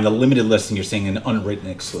 define the limited listing, you're saying an unwritten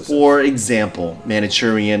exclusive. For example,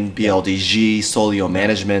 Managerian, BLDG, Solio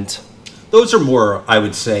Management. Those are more, I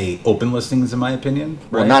would say, open listings in my opinion.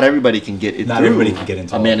 Well, right? not everybody can get it Not through everybody can get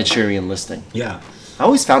into a all of it. Managerian listing. Yeah. I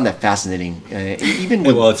always found that fascinating. Even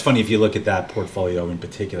with Well, it's funny if you look at that portfolio in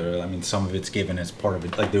particular. I mean, some of it's given as part of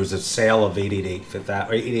it. Like there was a sale of 888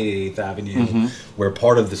 888 Avenue, where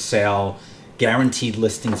part of the sale guaranteed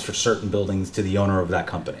listings for certain buildings to the owner of that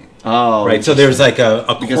company. Oh, right. So there's like a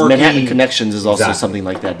because quirky, Manhattan Connections is also Exactly. something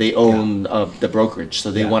like that. They own the brokerage,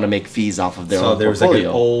 so they Yeah. want to make fees off of their So own there's like portfolio.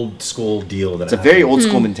 an old school deal that It's a very old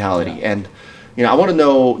school mentality, and I want to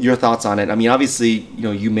know your thoughts on it. I mean, obviously,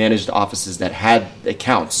 you managed offices that had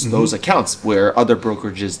accounts, Mm-hmm. those accounts where other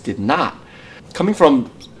brokerages did not. Coming from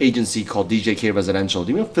agency called DJK Residential,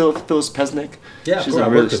 do you know Phyllis Pesnick? Yeah, of She's course, a I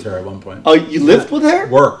really- worked with her at one point. Oh, you lived with her?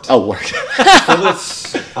 Worked. Oh, worked.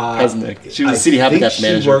 Phyllis, Pesnick. She was I a city think habitat she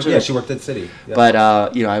manager worked- too. Yeah, she worked at City. Yeah. But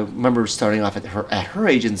I remember starting off at her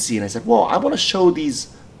agency, and I said, "Well, I want to show these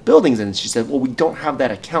buildings," and she said, "Well, we don't have that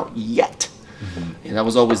account yet." And that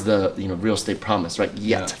was always the real estate promise, right?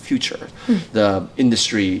 Yet, Yeah. future. The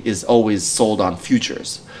industry is always sold on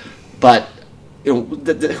futures, but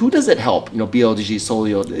who does it help? BLDG,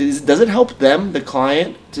 Solio. Does it help them, the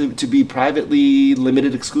client, to be privately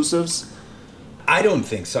limited exclusives? I don't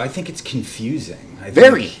think so. I think it's confusing.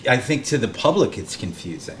 Very. I think to the public it's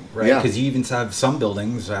confusing, right? Yeah. Because you even have some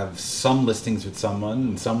buildings have some listings with someone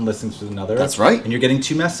and some listings with another. That's right. And you're getting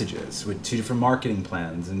two messages with two different marketing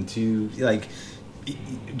plans and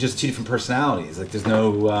just two different personalities. Like there's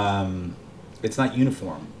no, it's not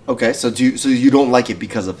uniform. Okay, so you don't like it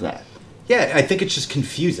because of that? Yeah, I think it's just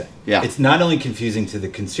confusing. Yeah. It's not only confusing to the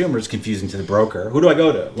consumer, it's confusing to the broker. Who do I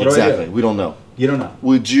go to? What Exactly. do I do? We don't know. You don't know.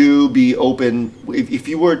 Would you be open if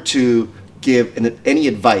you were to give any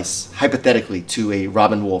advice hypothetically to a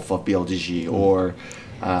Robin Wolf of BLDG or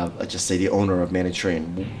let's just say the owner of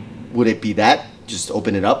Managerian? Would it be that? Just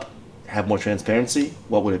open it up, have more transparency?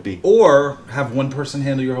 What would it be? Or have one person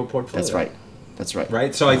handle your whole portfolio. That's right. That's right.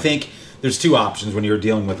 Right? So I think there's two options when you're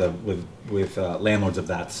dealing with landlords of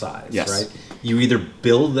that size, Yes. right? You either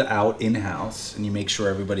build out in-house and you make sure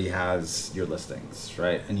everybody has your listings,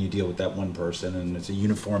 right? And you deal with that one person and it's a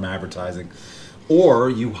uniform advertising. Or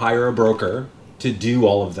you hire a broker to do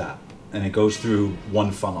all of that and it goes through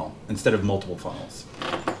one funnel instead of multiple funnels.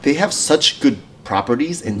 They have such good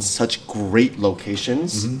properties in such great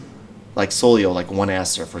locations, like Solio, like One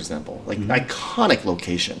Astor, for example, like iconic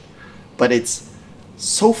location, but it's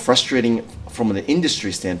so frustrating from an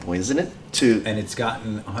industry standpoint, isn't it? And it's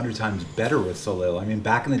gotten 100 times better with Soleil. I mean,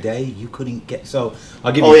 back in the day, you couldn't get. So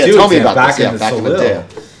I'll give you two tell me examples. about this. Back in the Back in the Soleil,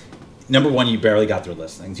 day. number one, you barely got their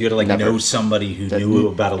listings. You had to Never. know somebody who knew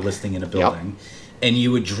about a listing in a building. And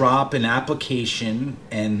you would drop an application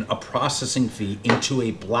and a processing fee into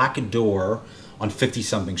a black door on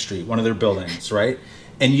 50-something street, one of their buildings, right?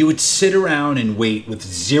 And you would sit around and wait with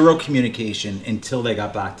zero communication until they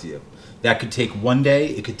got back to you. That could take one day.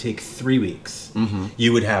 It could take 3 weeks. Mm-hmm.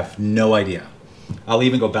 You would have no idea. I'll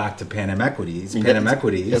even go back to Pan Am Equities. Pan Am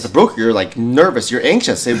Equities. As a broker, you're like nervous. You're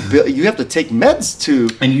anxious. You have to take meds to.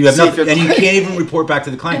 And you have nothing, and you can't even report back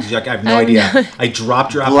to the client. You're like, I have no idea. I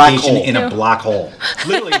dropped your application in a black hole.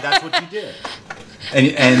 Literally, that's what you did.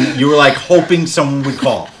 And you were like hoping someone would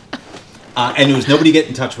call. And there was nobody to get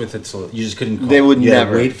in touch with it, so you just couldn't call. They would you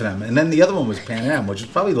never had to wait for them. And then the other one was Pan Am, which was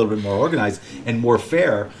probably a little bit more organized and more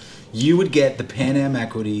fair. You would get the Pan Am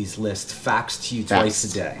Equities list faxed to you twice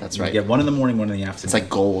a day. That's You right. would get one in the morning, one in the afternoon. It's like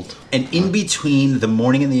gold. And in between the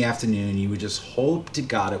morning and the afternoon, you would just hope to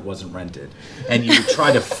God it wasn't rented. And you would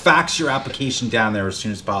try to fax your application down there as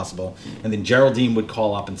soon as possible. And then Geraldine would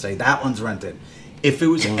call up and say, that one's rented. If it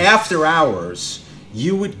was after hours,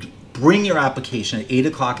 you would bring your application at 8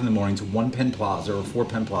 o'clock in the morning to 1 Penn Plaza or 4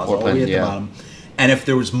 Penn Plaza, all the way at the bottom. And if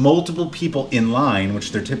there was multiple people in line,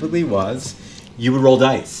 which there typically was, you would roll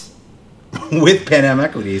dice with Pan Am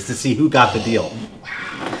Equities to see who got the deal.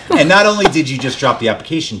 And not only did you just drop the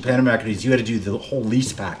application, Pan Am Equities, you had to do the whole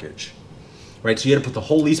lease package. Right? So you had to put the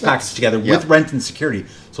whole lease package together with rent and security.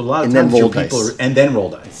 So a lot of times and then roll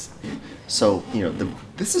dice. So,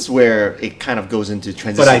 this is where it kind of goes into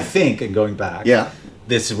transition. But I think, and going back,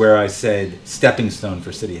 this is where I said stepping stone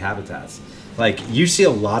for city habitats. Like, you see a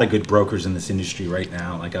lot of good brokers in this industry right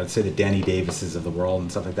now, like I would say the Danny Davises of the world and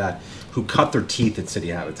stuff like that, who cut their teeth at city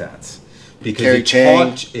habitats. Because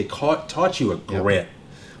it taught you a grit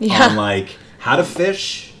on, like, how to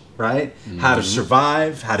fish, right? Mm-hmm. How to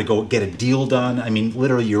survive, how to go get a deal done. I mean,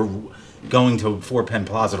 literally, you're going to 4 Penn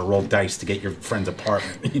Plaza to roll dice to get your friend's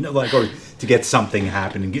apartment, or to get something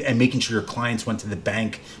happen, and making sure your clients went to the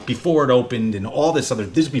bank before it opened, and all this other.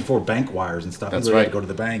 This is before bank wires and stuff. That's you right. Had to go to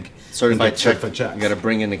the bank. Certified check. Checks. You got to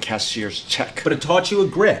bring in a cashier's check. But it taught you a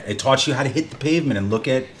grit. It taught you how to hit the pavement and look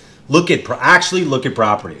at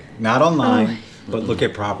property, not online. But look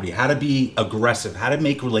at property, how to be aggressive, how to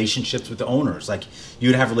make relationships with the owners. Like, you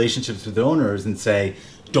would have relationships with the owners and say,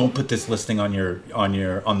 don't put this listing on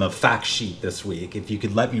the fact sheet this week if you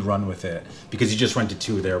could let me run with it, because you just rented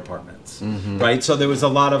 2 of their apartments, right? So there was a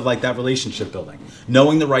lot of like that relationship building,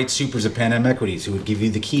 knowing the right supers at Pan Am Equities who would give you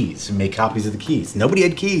the keys and make copies of the keys. Nobody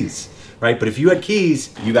had keys, right? But if you had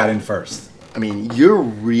keys, you got in first. I mean, you're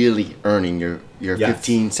really earning your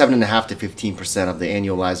 7.5% to 15% of the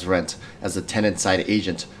annualized rent as a tenant side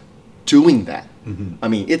agent doing that. Mm-hmm. I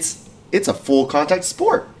mean, it's a full contact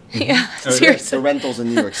sport. Yeah, seriously. The rentals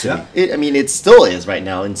in New York City. Yeah. It still is right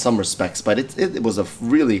now in some respects, but it was a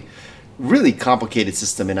really, really complicated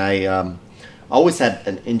system, and I always had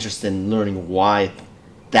an interest in learning why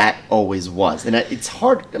that always was. And it's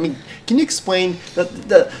hard. I mean, can you explain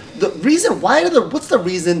the reason what's the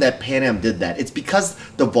reason that Pan Am did that? It's because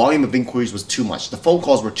the volume of inquiries was too much. The phone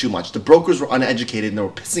calls were too much. The brokers were uneducated and they were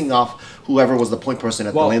pissing off whoever was the point person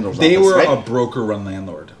at the landlord's office. They were right? a broker-run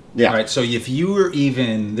landlord. Yeah. Right. So if you were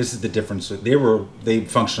this is the difference. They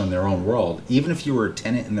functioned in their own world. Even if you were a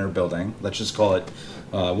tenant in their building, let's just call it,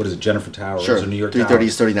 what is it, Jennifer Towers or New York 330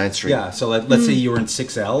 East 39th Street. Yeah. So let's say you were in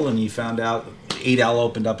 6L and you found out 8L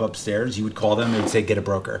opened up upstairs. You would call them. They would say, get a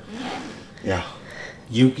broker. Yeah.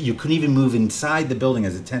 You couldn't even move inside the building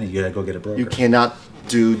as a tenant. You had to go get a broker. You cannot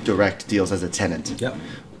do direct deals as a tenant. Yep.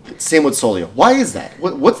 Same with Solio. Why is that?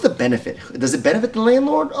 What's the benefit? Does it benefit the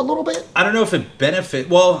landlord a little bit? I don't know if it benefit.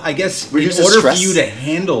 Well, I guess Reduce in order stress. for you to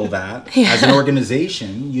handle that as an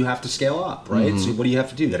organization, you have to scale up, right? So what do you have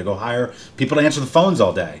to do? You got to go hire people to answer the phones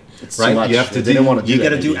all day, it's right? Too much. You have to they didn't want to do you that.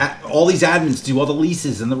 got to do all these admins, do all the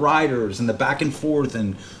leases and the riders and the back and forth,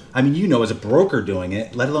 and I mean, as a broker doing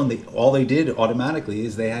it, let alone all they did automatically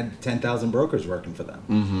is they had 10,000 brokers working for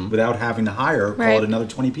them without having to hire call it another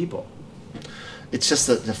 20 people. It's just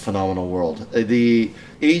a phenomenal world. The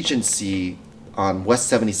agency on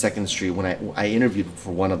West 72nd Street, when I interviewed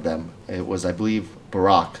for one of them, it was, I believe,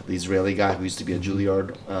 Barak, the Israeli guy who used to be a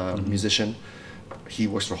Juilliard musician. He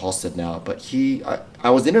works for Halstead now. But I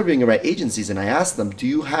was interviewing about agencies, and I asked them, do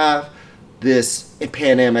you have this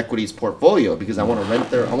Pan Am Equities portfolio? Because I want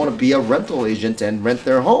to be a rental agent and rent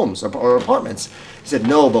their homes or apartments. He said,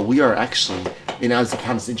 no, but we are actually, and I was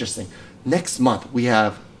kind of interesting. Next month, we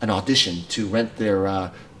have an audition to rent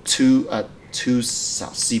their 2 to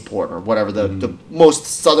South Seaport or whatever, the most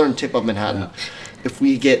southern tip of Manhattan. Yeah. If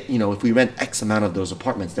we get, if we rent X amount of those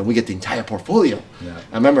apartments, then we get the entire portfolio. Yeah.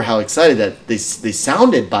 I remember how excited that they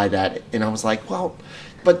sounded by that, and I was like, well,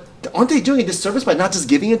 but aren't they doing a disservice by not just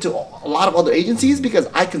giving it to a lot of other agencies? Because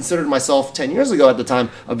I considered myself 10 years ago at the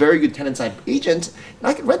time a very good tenant-side agent, and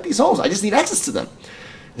I could rent these homes. I just need access to them.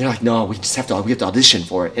 And they're like, no, we have to audition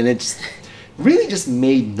for it, and it just really just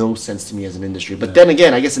made no sense to me as an industry. But then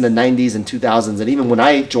again, I guess in the 90s and 2000s, and even when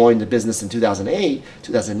I joined the business in 2008,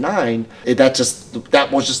 2009, that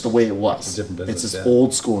was just the way it was. It's a different business, It's just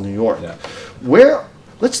old school New York. Yeah.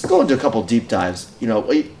 Let's go into a couple deep dives.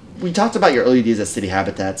 We talked about your early days at City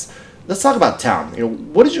Habitats. Let's talk about town.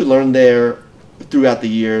 What did you learn there throughout the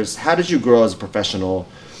years? How did you grow as a professional?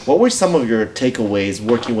 What were some of your takeaways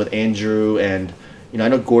working with Andrew and, I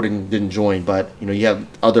know Gordon didn't join, but, you have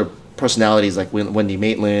other personalities like Wendy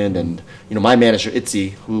Maitland and, my manager Itzy,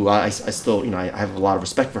 who I still, I have a lot of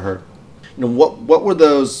respect for her. What were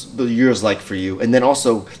the years like for you? And then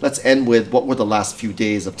also, let's end with what were the last few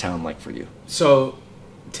days of town like for you? So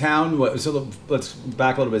let's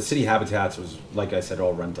back a little bit. City Habitats was, like I said,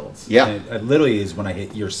 all rentals. Yeah. And it literally is when I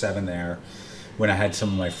hit year 7 there, when I had some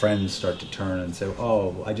of my friends start to turn and say,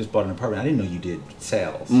 oh, I just bought an apartment. I didn't know you did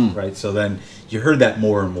sales, right? So then you heard that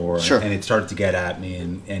more and more, Sure. and it started to get at me,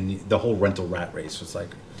 and the whole rental rat race was like,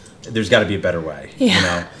 there's got to be a better way,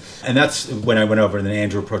 Yeah. And that's when I went over, and then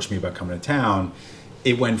Andrew approached me about coming to town.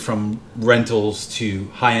 It went from rentals to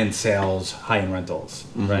high-end sales, high-end rentals,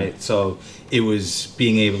 right? So it was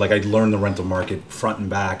being able, I learned the rental market front and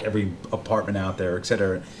back, every apartment out there, et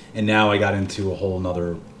cetera. And now I got into a whole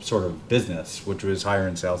nother sort of business, which was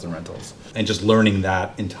higher-end sales and rentals. And just learning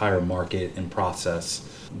that entire market and process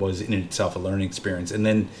was in itself a learning experience. And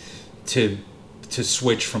then to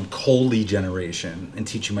switch from cold lead generation and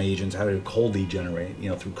teaching my agents how to cold lead generate,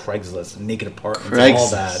 through Craigslist and Naked Apartments and all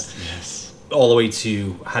that. Yes. All the way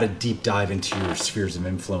to how to deep dive into your spheres of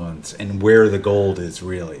influence and where the gold is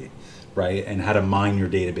really, right? And how to mine your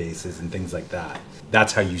databases and things like that.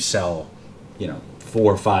 That's how you sell,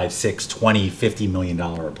 4, 5, 6, 20, $50 million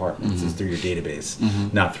apartments is through your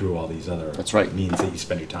database, not through all these other That's right. means that you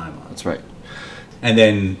spend your time on. That's right. And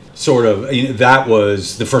then sort of, that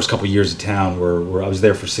was the first couple of years of town where I was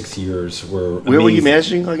there for 6 years. Where were you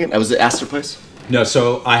managing again? I was at Astor Place? No,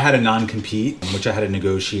 so I had a non-compete, which I had to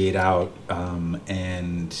negotiate out,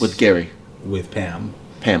 and With Gary? with Pam,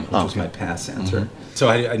 Pam. which was my past answer. So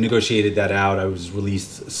I negotiated that out. I was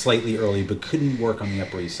released slightly early, but couldn't work on the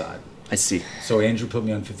Upper East Side. I see. So Andrew put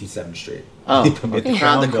me on 57th Street. Oh, He put me at the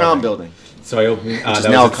Crown Building. So I opened, Which is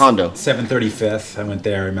that now was a condo. 735th. I went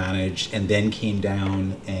there, I managed, and then came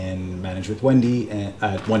down and managed with Wendy at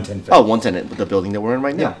 110 Fifth. Oh, 110, the building that we're in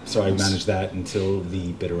right now. Yeah, so I managed that until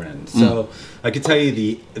the bitter end. So I could tell you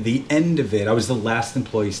the end of it, I was the last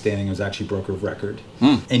employee standing. I was actually broker of record.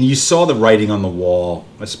 And you saw the writing on the wall,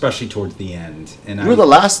 especially towards the end. And You were the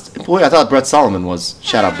last employee? I thought Brett Solomon was.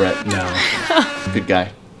 Shout out, Brett. No. Good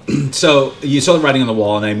guy. So you saw the writing on the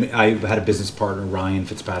wall, and I had a business partner, Ryan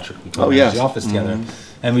Fitzpatrick. We co-managed the office together.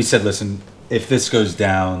 And we said, listen, if this goes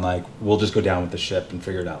down, we'll just go down with the ship and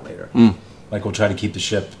figure it out later. We'll try to keep the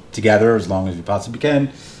ship together as long as we possibly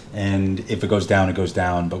can. And if it goes down, it goes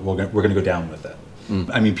down, but we're going to go down with it.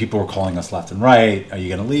 I mean, people were calling us left and right. Are you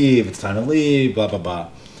going to leave? It's time to leave, blah, blah, blah.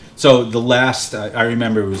 So the last, I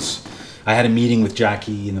remember I had a meeting with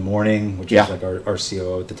Jackie in the morning, which was our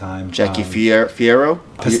COO at the time. Jackie Fierro?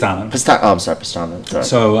 Pastano. Oh, I'm sorry, Pastano. Sorry.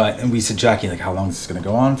 So, and we said, Jackie, how long is this going to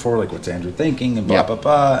go on for? What's Andrew thinking? And blah, blah,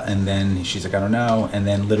 blah. And then she's like, I don't know. And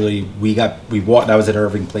then literally we walked, I was at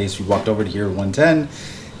Irving Place. We walked over to here at 110.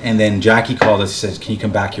 And then Jackie called us and says, can you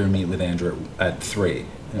come back here and meet with Andrew at 3?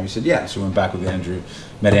 And we said, yeah. So we went back with Andrew,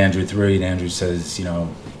 met Andrew at 3. And Andrew says,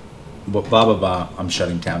 blah, blah, blah, I'm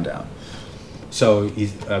shutting town down. So we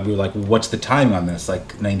were like, well, what's the timing on this?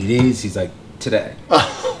 90 days? He's like, today.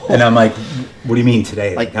 And I'm like, what do you mean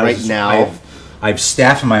today? Right now? I have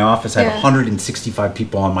staff in my office. I have 165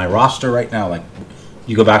 people on my roster right now.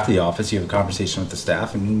 You go back to the office, you have a conversation with the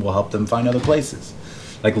staff, and we'll help them find other places.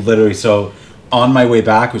 Literally. So on my way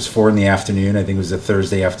back, it was 4 in the afternoon. I think it was a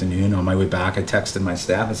Thursday afternoon. On my way back, I texted my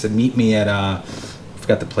staff. I said, meet me at, I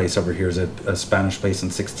forgot the place over here. Is a Spanish place on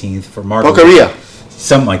 16th for margarita. Boqueria.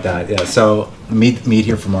 Something like that, yeah. So meet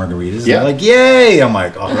here for margaritas. Yeah. They're like, yay! I'm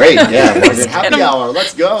like, oh, great, yeah. Happy hour,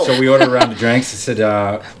 let's go. So we ordered a round of drinks. I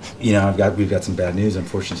said, we've got some bad news.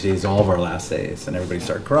 Unfortunately, today's all of our last days, and everybody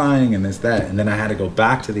started crying and this, that. And then I had to go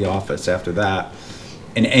back to the office after that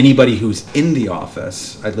And anybody who's in the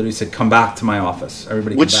office, I literally said, come back to my office.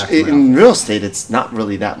 Everybody Which come back to my in office. real estate, it's not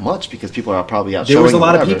really that much because people are probably out There showing was a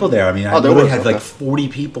lot of whatever. people there. I mean, I there literally was, had okay. like 40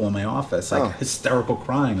 people in my office, like hysterical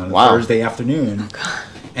crying on a Wow. Thursday afternoon.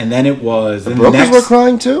 And then it was... The brokers were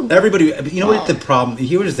crying too? Everybody... You know what the problem...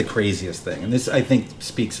 Here is the craziest thing, and this, I think,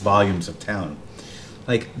 speaks volumes of town.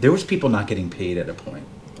 Like, there was people not getting paid at a point.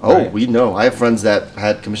 Oh, right? we know. I have friends that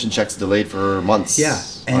had commission checks delayed for months. Yeah,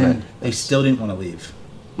 on and it. they still didn't want to leave.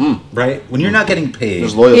 Right? When you're not getting paid...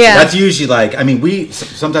 There's loyalty. Yeah. That's usually like, I mean, we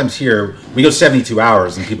sometimes here, we go 72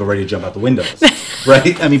 hours and people are ready to jump out the windows,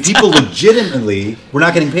 right? I mean, people legitimately, we're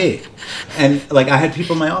not getting paid. And like, I had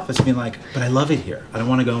people in my office being like, but I love it here. I don't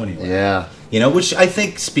want to go anywhere. Yeah. You know, which I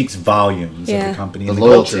think speaks volumes of Yeah. the company The and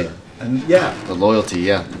loyalty. the culture. And yeah. The loyalty,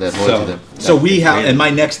 yeah. That loyalty. So we have, in my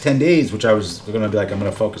next 10 days, which I was going to be like, I'm going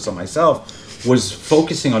to focus on myself, was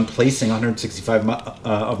focusing on placing 165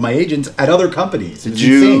 of my agents at other companies. It Did was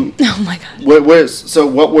you... insane. Oh my God. So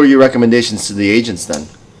what were your recommendations to the agents then?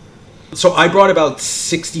 So I brought about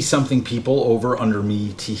 60-something people over under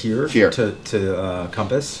me to here. To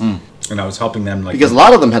Compass. And I was helping them like... Because a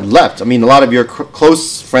lot of them had left. I mean, a lot of your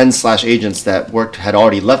close friends / agents that worked had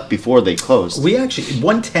already left before they closed. We actually...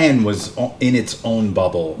 110 was in its own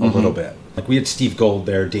bubble a little bit. Like we had Steve Gold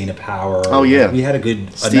there, Dana Power. Oh, yeah. We had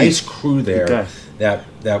a Steve. nice crew there Okay.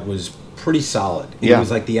 that was pretty solid. Yeah. It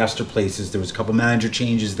was like the Esther places. There was a couple manager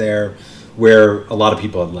changes there where a lot of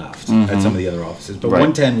people had left at some of the other offices. But Right.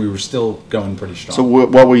 110, we were still going pretty strong. So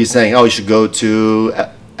what were you saying? Oh, you should go to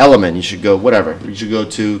Element. You should go whatever. You should go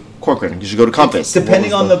to Corcoran. You should go to Compass.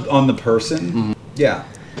 Depending What was on the person, yeah.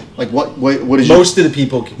 like what is your Most of the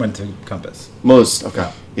people went to Compass. most? Okay,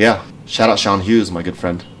 yeah. Shout out Sean Hughes, my good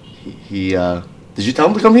friend. He did you tell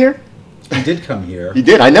him to come here? He did come here. He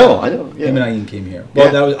did. I know. Yeah. Him and Ayin came here. Well,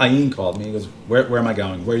 Yeah. that was Ayin called me. He goes, "Where am I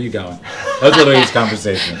going? Where are you going?" That was literally his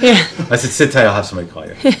conversation. I said, "Sit tight. I'll have somebody call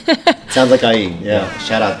you." Sounds like Ayin. Yeah.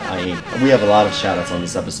 Shout out Ayin. We have a lot of shout outs on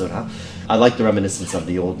this episode, huh? I like the reminiscence of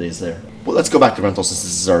the old days there. Well, let's go back to rental since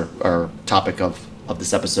this is our topic of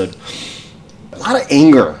this episode. A lot of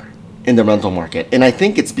anger in the rental market. And I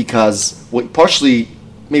think it's because partially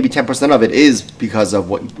maybe 10% of it is because of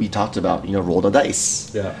what we talked about, roll the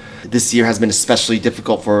dice. Yeah. This year has been especially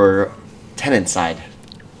difficult for tenant side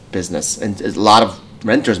business, and a lot of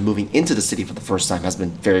renters moving into the city for the first time has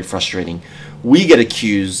been very frustrating. We get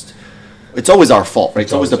accused, it's always our fault, right?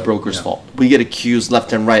 It's always the always broker's yeah. fault. We get accused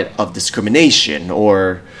left and right of discrimination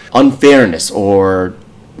or unfairness or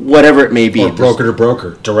whatever it may be. Or broker to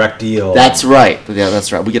broker, direct deal. That's right. Yeah,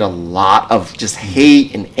 that's right. We get a lot of just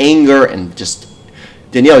hate and anger and just,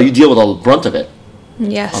 Danielle, you deal with the brunt of it,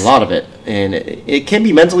 Yes. a lot of it. And it can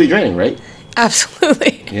be mentally draining, right?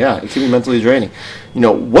 Absolutely. Yeah, it can be mentally draining.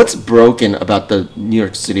 What's broken about the New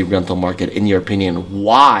York City rental market, in your opinion?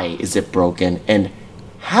 Why is it broken? And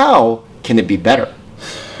how can it be better?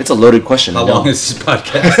 It's a loaded question. How I know. long is this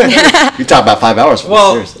podcast? You talk about 5 hours. For this,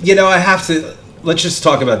 Well, seriously. I have to. Let's just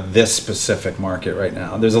talk about this specific market right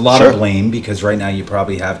now. There's a lot Sure. of blame because right now you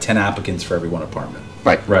probably have 10 applicants for every one apartment.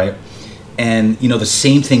 Right. Right. And the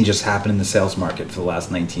same thing just happened in the sales market for the last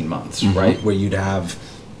 19 months, right? Where you'd have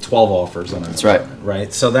 12 offers on an That's right. apartment,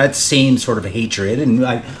 right? So that same sort of hatred, and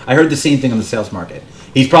I heard the same thing on the sales market.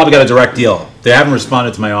 He's probably got a direct deal. They haven't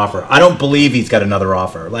responded to my offer. I don't believe he's got another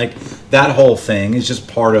offer. Like, that whole thing is just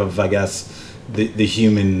part of, I guess, the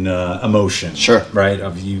human emotion, Sure. right,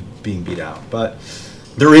 of you being beat out. But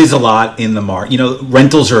there is a lot in the market.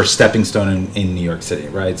 Rentals are a stepping stone in New York City,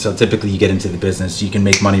 right? So typically you get into the business, you can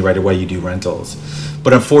make money right away, you do rentals.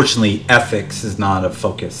 But unfortunately, ethics is not a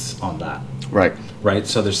focus on that, Right. right?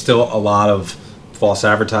 So there's still a lot of false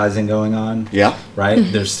advertising going on. Yeah.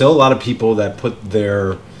 Right? There's still a lot of people that put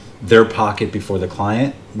their pocket before the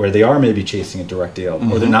client, where they are maybe chasing a direct deal,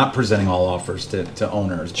 or they're not presenting all offers to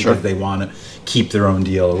owners because Sure. they want to keep their own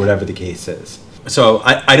deal or whatever the case is. So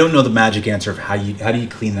I don't know the magic answer of how do you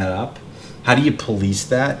clean that up? How do you police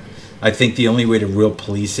that? I think the only way to real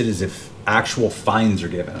police it is if actual fines are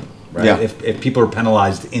given. Right? Yeah. If people are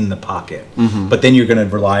penalized in the pocket, but then you're going to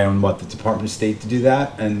rely on the Department of State to do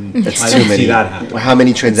that, and It's I too don't many. see that happen. How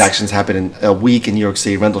many transactions happen in a week in New York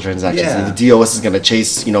City, rental transactions? Yeah. And the DOS is going to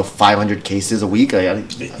chase, 500 cases a week.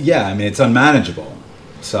 Yeah, I mean it's unmanageable.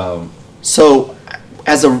 So So,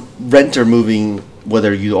 as a renter moving,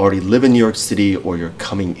 whether you already live in New York City or you're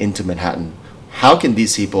coming into Manhattan, how can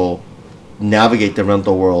these people navigate the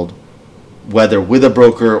rental world, whether with a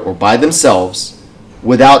broker or by themselves,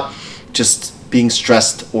 without just being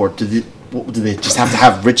stressed, or do they just have to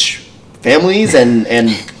have rich families and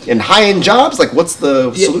high-end jobs? Like, what's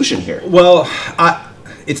the solution here? Well,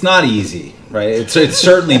 it's not easy. right? It's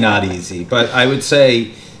certainly not easy, but I would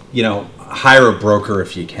say, hire a broker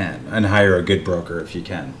if you can, and hire a good broker if you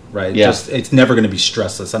can, right? Yeah. It's never going to be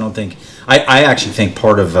stressless. I actually think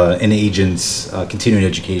part of an agent's continuing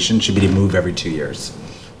education should be to move every 2 years.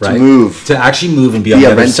 Right? To actually move and be on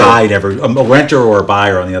the other side, a renter or a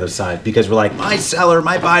buyer on the other side, because we're like,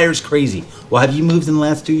 my buyer's crazy. Well, have you moved in the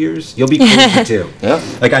last 2 years? You'll be crazy too. Yeah.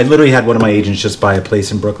 Like, I literally had one of my agents just buy a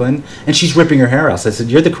place in Brooklyn, and she's ripping her hair out. So I said,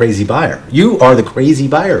 you're the crazy buyer. You are the crazy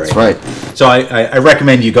buyer, right? That's right. So I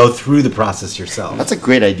recommend you go through the process yourself. That's a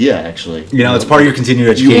great idea, actually. It's part of your continuing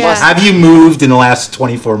education. Yeah. Have you moved in the last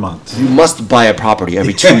 24 months? You must buy a property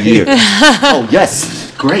every 2 years. Oh,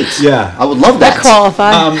 yes. Great. Yeah. I would love that. That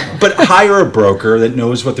qualify. But hire a broker that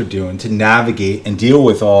knows what they're doing to navigate and deal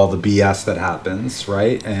with all the BS that happens,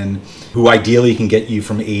 right? And who ideally can get you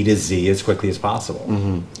from A to Z as quickly as possible.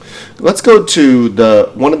 Mm-hmm. Let's go to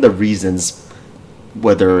one of the reasons,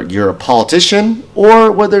 whether you're a politician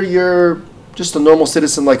or whether you're just a normal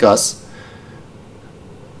citizen like us,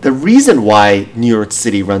 the reason why New York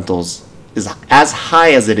City rentals is as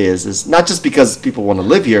high as it is not just because people want to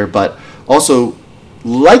live here, but also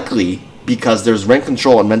likely because there's rent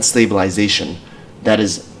control and rent stabilization that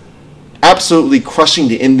is absolutely crushing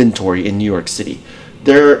the inventory in New York City.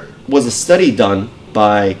 There was a study done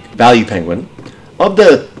by Value Penguin of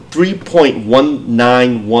the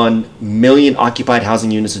 3.191 million occupied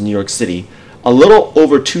housing units in New York City. A little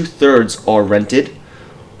over 2/3 are rented,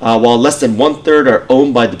 while less than 1/3 are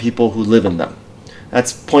owned by the people who live in them.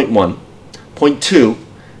 That's point one. Point two,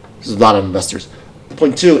 there's a lot of investors.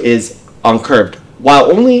 Point two is uncurbed.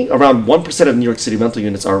 While only around 1% of New York City rental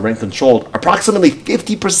units are rent controlled, approximately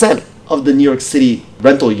 50% of the New York City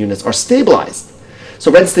rental units are stabilized.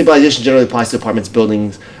 So rent stabilization generally applies to apartments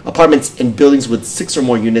in buildings with 6 or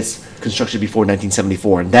more units constructed before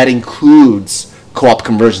 1974, and that includes co-op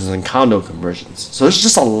conversions and condo conversions. So there's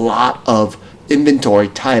just a lot of inventory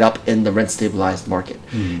tied up in the rent stabilized market.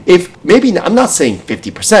 If maybe, I'm not saying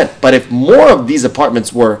 50%, but if more of these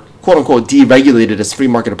apartments were quote unquote deregulated as free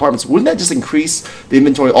market apartments, wouldn't that just increase the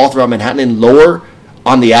inventory all throughout Manhattan and lower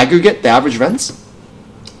on the aggregate the average rents?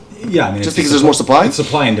 Yeah, I mean, just because there's more supply? It's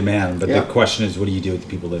supply and demand, but Yeah. the question is, what do you do with the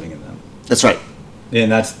people living in them? That's right.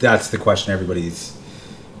 And that's the question everybody's,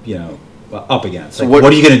 up against. So what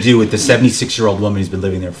are you going to do with the 76-year-old woman who's been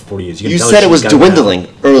living there for 40 years? You said it was dwindling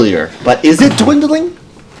earlier, but is it dwindling?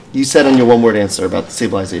 You said in your one-word answer about the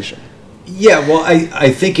stabilization. Yeah, well,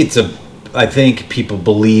 I think I think people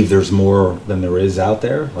believe there's more than there is out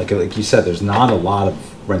there. Like you said, there's not a lot of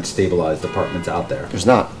rent stabilized apartments out there. There's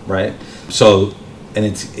not. Right? So, and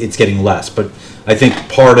it's getting less. But I think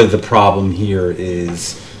part of the problem here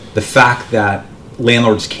is the fact that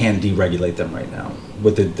landlords can't deregulate them right now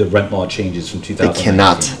with the rent law changes from 2019. They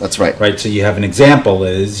cannot. That's right. Right. So you have an example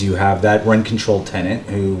is you have that rent controlled tenant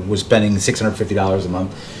who was spending $650 a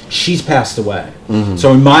month. She's passed away. Mm-hmm.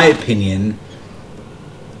 So in my opinion,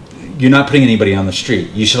 you're not putting anybody on the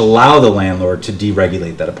street. You should allow the landlord to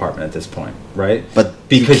deregulate that apartment at this point, right? But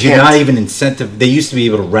because you're not even incentive. They used to be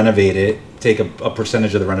able to renovate it, take a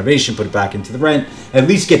percentage of the renovation, put it back into the rent, at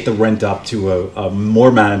least get the rent up to a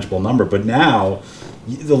more manageable number. But now,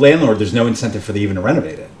 the landlord, there's no incentive for them even to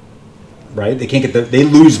renovate it, right? They can't get they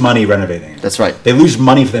lose money renovating it. That's right. They lose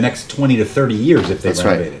money for the next 20 to 30 years if they That's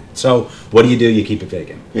renovate right. it. So what do? You keep it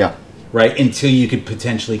vacant. Yeah. Right? Until you could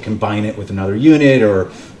potentially combine it with another unit, or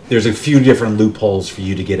there's a few different loopholes for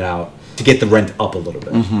you to get out, to get the rent up a little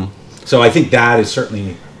bit. Mm-hmm. So I think that is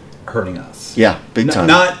certainly hurting us. Yeah, big time.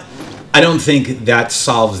 I don't think that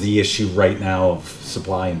solves the issue right now of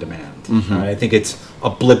supply and demand. Mm-hmm. I think it's a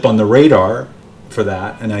blip on the radar for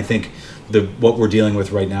that, and I think what we're dealing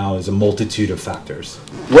with right now is a multitude of factors.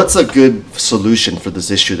 What's a good solution for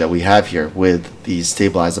this issue that we have here with these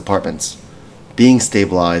stabilized apartments being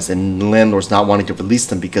stabilized and landlords not wanting to release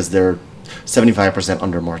them because they're 75%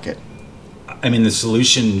 under market? I mean, the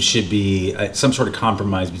solution should be some sort of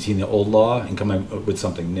compromise between the old law and come up with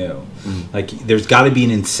something new. Mm-hmm. Like, there's got to be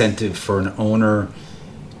an incentive for an owner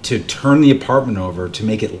to turn the apartment over to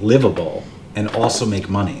make it livable and also make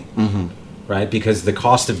money, mm-hmm. right? Because the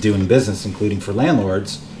cost of doing business, including for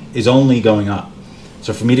landlords, is only going up.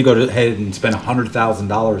 So for me to go ahead and spend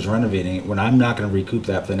 $100,000 renovating it when I'm not going to recoup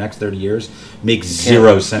that for the next 30 years makes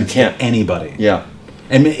zero sense to anybody. Yeah.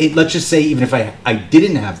 And let's just say even if I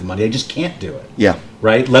didn't have the money, I just can't do it. Yeah.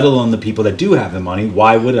 Right? Let alone the people that do have the money,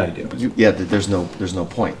 why would I do it? There's no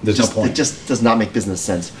point. There's no point. It just does not make business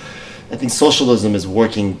sense. I think socialism is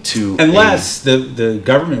working to... Unless the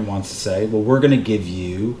government wants to say, well, we're going to give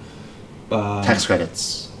you... tax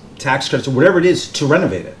credits, or whatever it is, to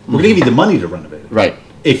renovate it. We're going to give you the money to renovate it. Right.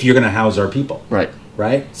 If you're going to house our people. Right.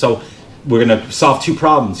 Right? So we're going to solve two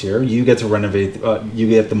problems here. You get to renovate, you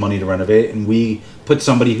get the money to renovate, and we put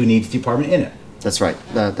somebody who needs the apartment in it. That's right.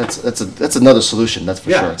 That's another solution. That's for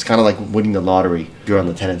sure. It's kind of like winning the lottery. If you're on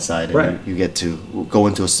the tenant side, and Right. you get to go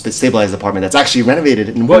into a stabilized apartment that's actually renovated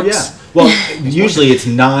and Well, works. yeah. Well, usually it's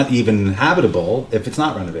not even habitable if it's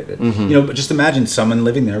not renovated. But just imagine someone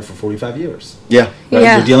living there for 45 years. Yeah. Right?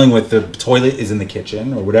 Yeah. You're dealing with the toilet is in the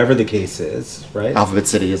kitchen or whatever the case is, right? Alphabet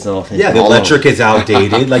City is all. Yeah, the all electric over. is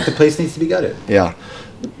outdated. Like the place needs to be gutted. Yeah.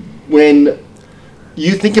 When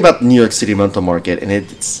you think about the New York City rental market, and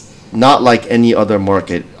it's not like any other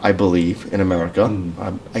market, I believe, in America.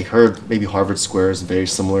 I heard maybe Harvard Square is very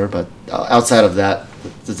similar, but outside of that,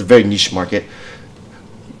 it's a very niche market.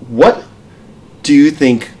 What do you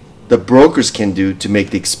think the brokers can do to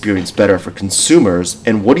make the experience better for consumers,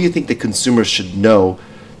 and what do you think the consumers should know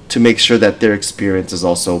to make sure that their experience is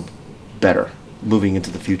also better moving into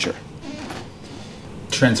the future?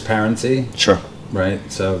 Transparency, Sure. right?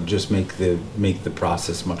 So just make the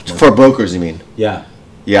process much more. For brokers, you mean? Yeah.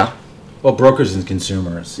 Yeah. Well, brokers and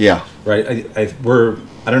consumers. Yeah. Right. I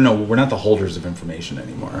don't know. We're not the holders of information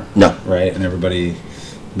anymore. No. Right. And everybody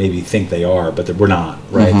maybe think they are, but we're not.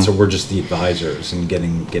 Right. So we're just the advisors and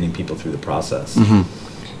getting people through the process.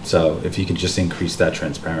 So if you could just increase that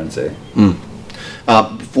transparency.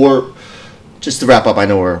 Before, just to wrap up, I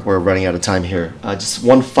know we're running out of time here. Just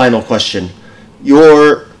one final question: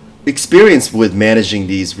 your experience with managing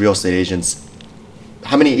these real estate agents.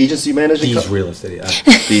 How many agents do you manage? These real estate.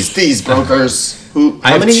 These brokers. Who? I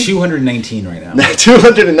How have many? 219 right now.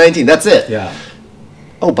 219. That's it. Yeah.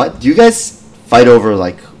 Oh, but do you guys fight over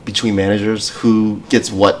like between managers who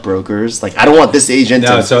gets what brokers? Like, I don't want this agent.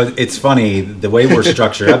 No, to... so it's funny the way we're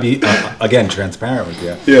structured. I'll be again transparent with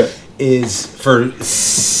you. Yeah. Is for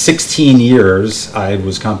 16 years I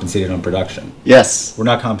was compensated on production. Yes, We're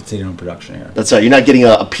not compensated on production here. that's right. You're not getting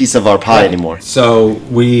a piece of our pie anymore. So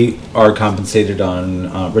we are compensated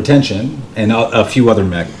on retention and a few other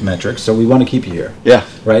metrics. So we want to keep you here. Yeah.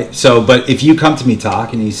 Right. So, but if you come to me,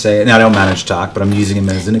 Talk, and you say, and I don't manage Talk, but I'm using him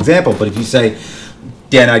as an example. But if you say,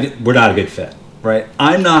 Dan, we're not a good fit, right?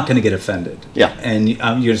 I'm not going to get offended. Yeah. And you're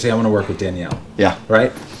going to say, I want to work with Danielle. Yeah.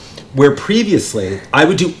 Right. Where previously I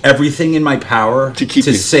would do everything in my power To keep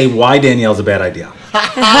you. say why Danielle's a bad idea,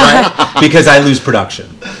 right? Because I lose production,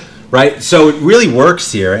 right? So it really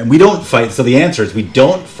works here, and we don't fight. So the answer is we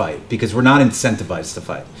don't fight because we're not incentivized to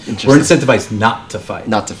fight. We're incentivized not to fight.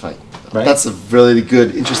 Not to fight. Right. That's a really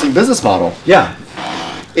good, interesting business model. Yeah.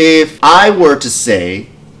 If I were to say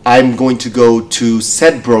I'm going to go to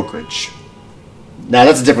said brokerage, now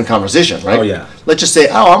that's a different conversation, right? Oh, yeah. Let's just say,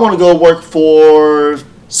 I want to go work for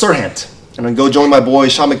Serhant, and then go join my boy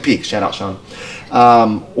Sean McPeak. Shout out Sean,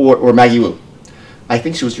 or Maggie Wu. I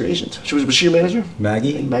think she was your agent. Was she your manager?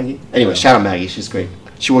 Maggie? Maggie. Anyway, shout out Maggie. She's great.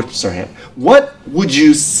 She worked for Serhant. What would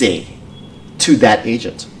you say to that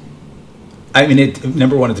agent? I mean,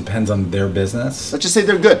 number one, it depends on their business. Let's just say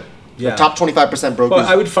they're good. Yeah. The top 25% brokers. Well,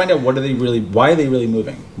 I would find out why are they really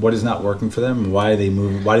moving? What is not working for them? Why are they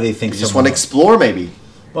moving? Why do they think just someone want to explore, maybe.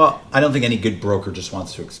 Well, I don't think any good broker just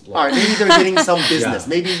wants to explore. All right, maybe they're getting some business. Yeah.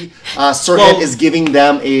 Maybe Serhant is giving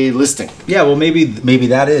them a listing. Yeah, well, maybe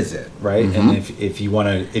that is it, right? And if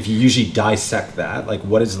you usually dissect that, like,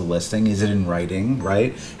 what is the listing? Is it in writing,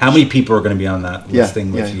 right? How many people are going to be on that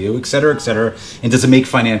listing with you, et cetera, and does it make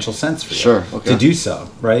financial sense for you Sure, okay. to do so,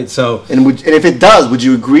 right? So And if it does, would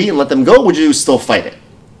you agree and let them go? Or would you still fight it?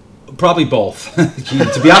 probably both,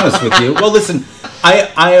 to be honest with you. Well, listen,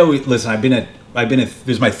 I always listen. This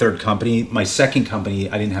is my third company. My second company,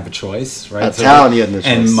 I didn't have a choice, right? That's how you had no choice.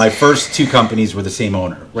 And my first two companies were the same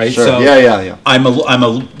owner, right? Sure. So Yeah. I'm a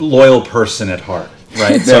loyal person at heart,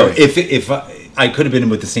 right? So Very. if I could have been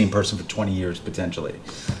with the same person for 20 years potentially.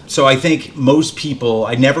 So I think most people,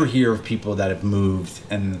 I never hear of people that have moved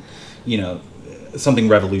and something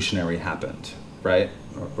revolutionary happened, right?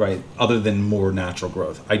 Right. Other than more natural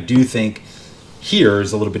growth, I do think. Here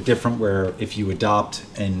is a little bit different where if you adopt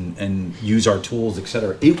and use our tools, et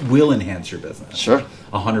cetera, it will enhance your business. Sure.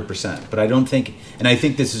 100%. But I don't think, and I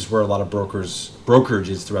think this is where a lot of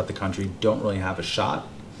brokerages throughout the country don't really have a shot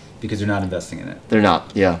because they're not investing in it. They're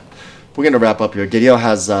not, yeah. We're going to wrap up here. Danielle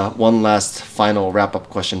has one last final wrap-up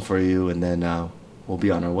question for you, and then we'll be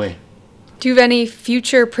on our way. Do you have any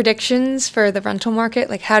future predictions for the rental market?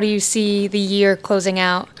 Like, how do you see the year closing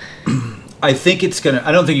out? I think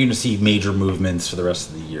I don't think you're going to see major movements for the rest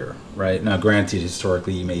of the year, right? Now, granted,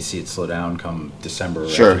 historically, you may see it slow down come December.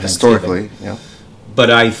 Sure, after Thanksgiving. historically, yeah. But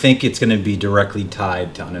I think it's going to be directly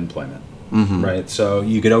tied to unemployment, right? So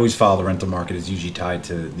you could always follow the rental market is usually tied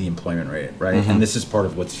to the employment rate, right? And this is part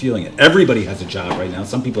of what's fueling it. Everybody has a job right now.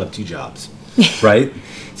 Some people have two jobs, right?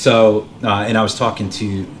 So, and I was talking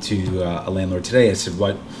to a landlord today. I said,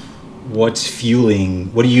 what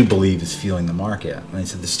do you believe is fueling the market? And I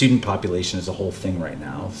said, the student population is a whole thing right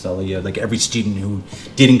now. So, like every student who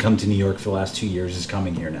didn't come to New York for the last 2 years is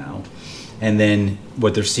coming here now. And then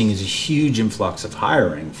what they're seeing is a huge influx of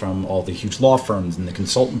hiring from all the huge law firms and the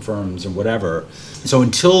consultant firms and whatever. So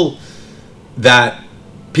until that,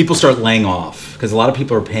 people start laying off, because a lot of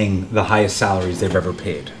people are paying the highest salaries they've ever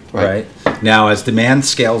paid, right? Now, as demand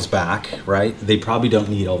scales back, right, they probably don't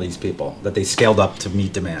need all these people that they scaled up to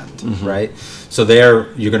meet demand, right? So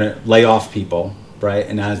you're going to lay off people, right?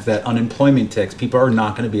 And as that unemployment ticks, people are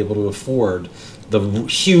not going to be able to afford the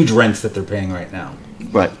huge rents that they're paying right now.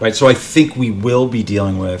 Right. So I think we will be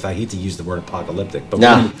dealing with, I hate to use the word apocalyptic, but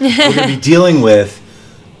we're going to be dealing with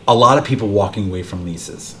a lot of people walking away from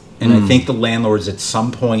leases. And I think the landlords at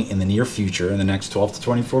some point in the near future, in the next 12 to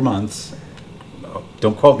 24 months,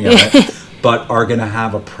 don't quote me on it, but are going to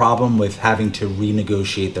have a problem with having to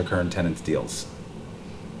renegotiate their current tenants' deals.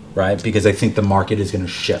 Right? Because I think the market is going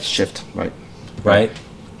to shift. Right?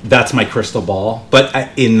 That's my crystal ball. But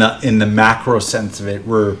in the macro sense of it,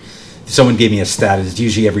 someone gave me a stat. It's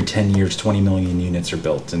usually every 10 years, 20 million units are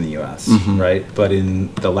built in the U.S., right? But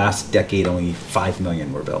in the last decade, only 5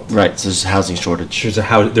 million were built. Right, so there's a housing shortage.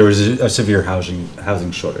 There was a severe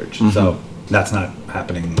housing shortage. So that's not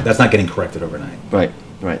happening. That's not getting corrected overnight. Right.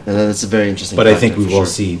 And that's a very interesting But I think we will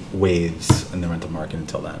see waves in the rental market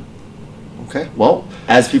until then. Okay, well,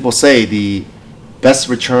 as people say, the best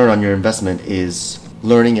return on your investment is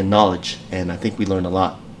learning and knowledge, and I think we learned a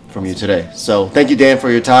lot from you today. So thank you, Dan,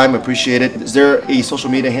 for your time. Appreciate it. Is there a social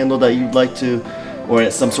media handle that you'd like to,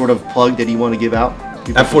 or some sort of plug that you want to give out?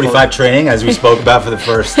 F45 training, as we spoke about for the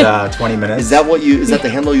first 20 minutes. Is that the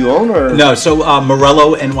handle you own, or? No, so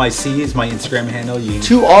Morello NYC is my Instagram handle.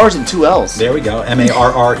 2 R's and 2 L's. There we go.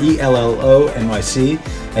 MARRELLO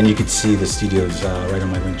NYC. And you can see the studios right on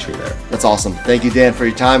my link tree there. That's awesome. Thank you, Dan, for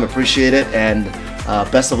your time. Appreciate it. And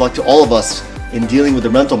best of luck to all of us in dealing with the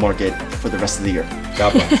rental market for the rest of the year.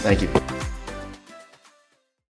 God bless. Thank you.